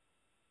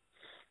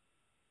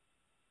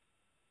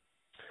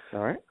 All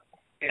right.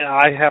 Yeah,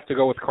 I have to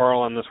go with Carl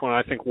on this one.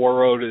 I think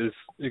Warroad is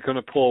going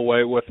to pull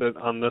away with it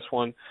on this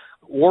one.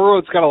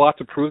 Warroad's got a lot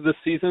to prove this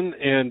season,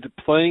 and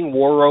playing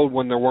Warroad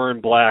when they're wearing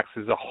blacks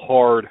is a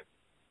hard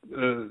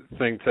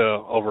thing to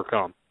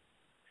overcome.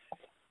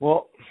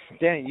 Well,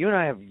 Danny, you and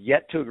I have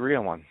yet to agree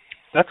on one.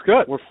 That's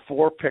good. We're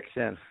 4 picks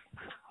in.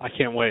 I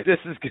can't wait. This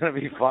is going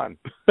to be fun.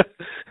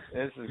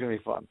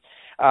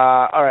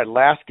 All right,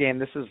 last game.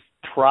 This is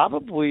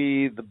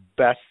probably the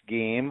best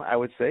game, I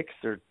would say, because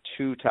there are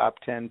 2 top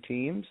 10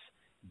 teams,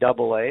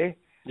 AA,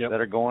 that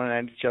are going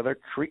at each other.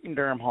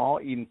 Cretan-Durham Hall,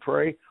 Eden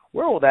Prairie.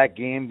 Where will that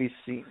game be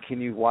seen?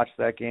 Can you watch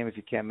that game if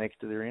you can't make it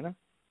to the arena?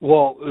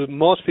 Well,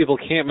 most people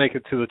can't make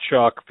it to the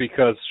Chuck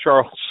because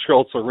Charles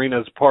Schultz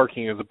Arena's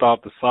parking is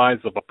about the size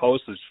of a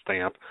postage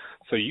stamp.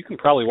 So you can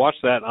probably watch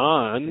that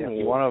on. Yeah, if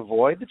you want to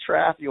avoid the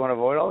traffic, you want to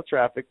avoid all the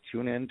traffic,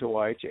 tune in to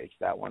YHH.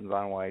 That one's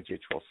on YHH.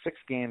 Well, 6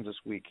 games this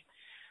week.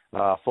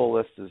 Full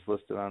list is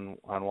listed on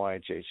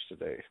YHH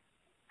today.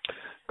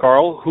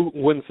 Carl, who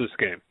wins this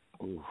game?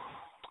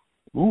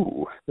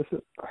 This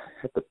is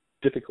the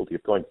difficulty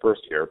of going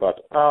first here,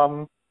 but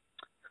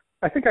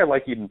I think I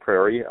like Eden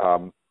Prairie.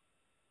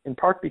 In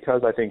part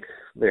because I think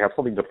they have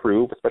something to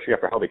prove, especially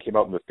after how they came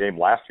out in this game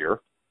last year.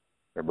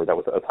 Remember, that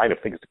was a sign of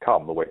things to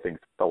come, the way things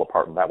fell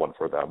apart in that one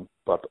for them.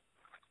 But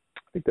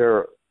I think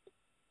they're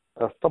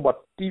a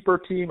somewhat deeper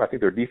team. I think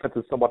their defense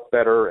is somewhat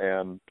better,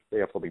 and they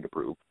have something to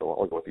prove. So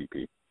I'll go with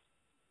EP.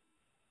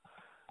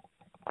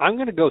 I'm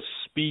going to go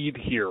speed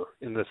here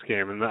in this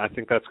game, and I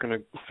think that's going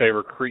to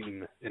favor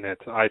Cretin in it.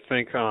 I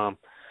think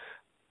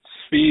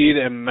speed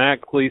and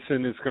Matt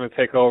Gleason is going to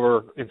take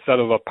over instead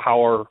of a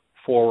power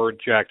forward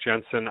Jack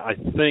Jensen. I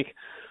think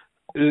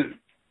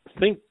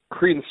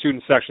Cretin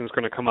student section is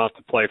going to come out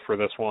to play for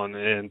this one,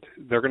 and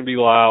they're going to be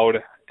loud,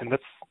 and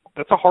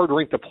that's a hard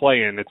rink to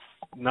play in. It's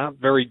not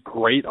very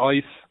great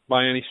ice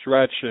by any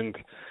stretch, and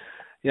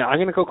yeah, I'm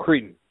going to go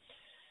Cretin.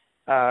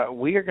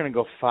 We are going to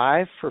go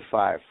 5 for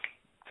 5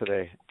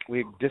 today.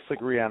 We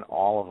disagree on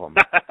all of them.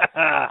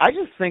 I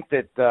just think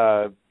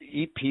that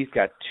EP's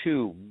got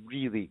 2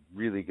 really,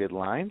 really good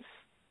lines.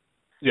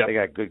 Yeah. They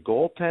got good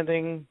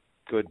goaltending,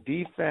 good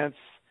defense,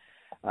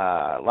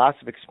 lots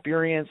of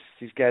experience.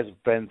 These guys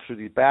have been through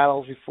these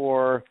battles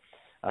before.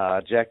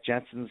 Jack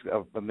Jensen's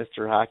a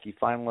Mr. Hockey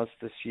finalist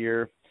this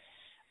year.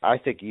 I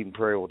think Eden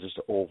Prairie will just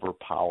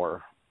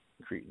overpower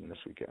Cretin this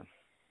weekend.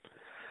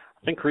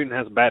 I think Cretin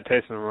has a bad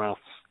taste in their mouth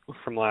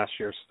from last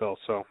year still,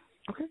 so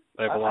okay.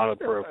 They have a lot of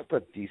proof.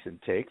 That's a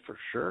decent take for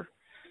sure.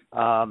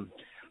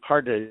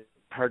 Hard to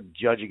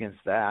judge against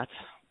that.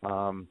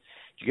 Do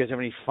you guys have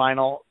any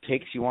final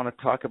takes you want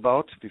to talk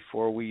about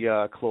before we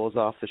close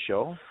off the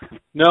show?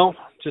 No,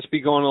 just be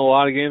going to a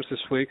lot of games this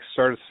week,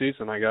 start of the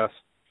season, I guess.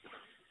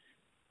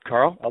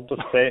 Carl? I'll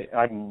just say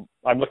I'm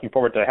looking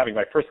forward to having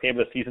my first game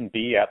of the season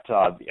be at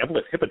the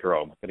Evelyn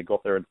Hippodrome. I'm going to go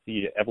up there and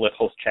see Evelyn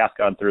host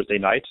Chaska on Thursday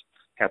night.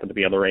 Happen to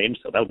be on the range,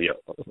 so that'll be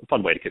a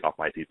fun way to kick off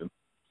my season.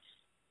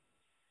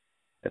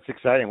 That's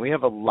exciting. We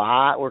have a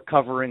lot. We're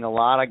covering a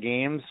lot of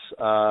games,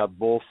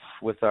 both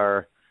with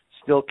our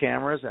still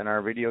cameras and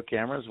our video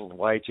cameras.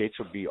 YHH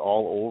will be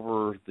all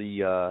over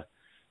the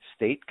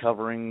state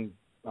covering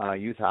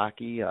youth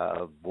hockey,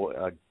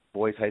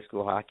 boys high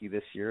school hockey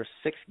this year.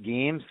 6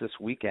 games this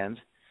weekend,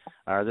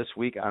 this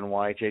week on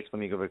YHH. Let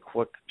me give a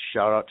quick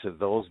shout out to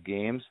those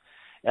games.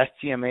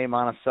 STMA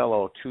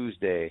Monticello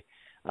Tuesday.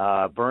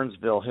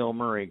 Burnsville, Hill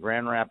Murray,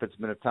 Grand Rapids,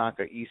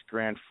 Minnetonka, East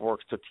Grand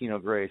Forks,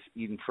 Totino Grace,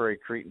 Eden Prairie,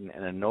 Cretin,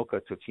 and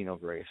Anoka, Totino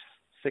Grace.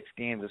 6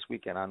 games this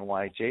weekend on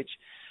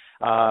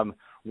YHH.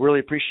 Really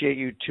appreciate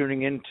you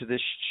tuning in to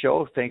this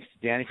show. Thanks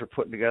to Danny for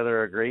putting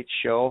together a great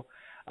show.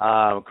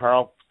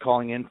 Carl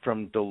calling in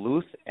from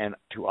Duluth, and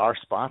to our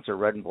sponsor,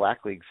 Red and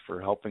Black Leagues,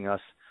 for helping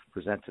us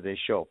present today's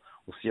show.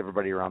 We'll see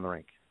everybody around the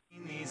rink.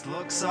 These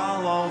looks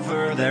all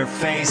over their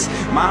face.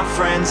 My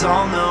friends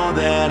all know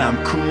that I'm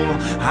cool.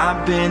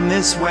 I've been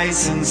this way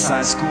since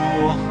high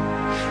school.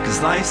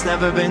 'Cause life's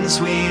never been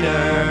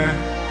sweeter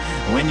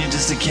when you're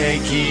just a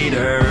cake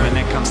eater. When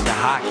it comes to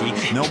hockey,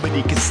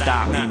 nobody can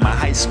stop me. My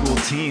high school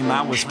team,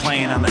 I was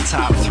playing on the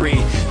top 3.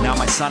 Now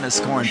my son is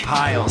scoring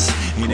piles.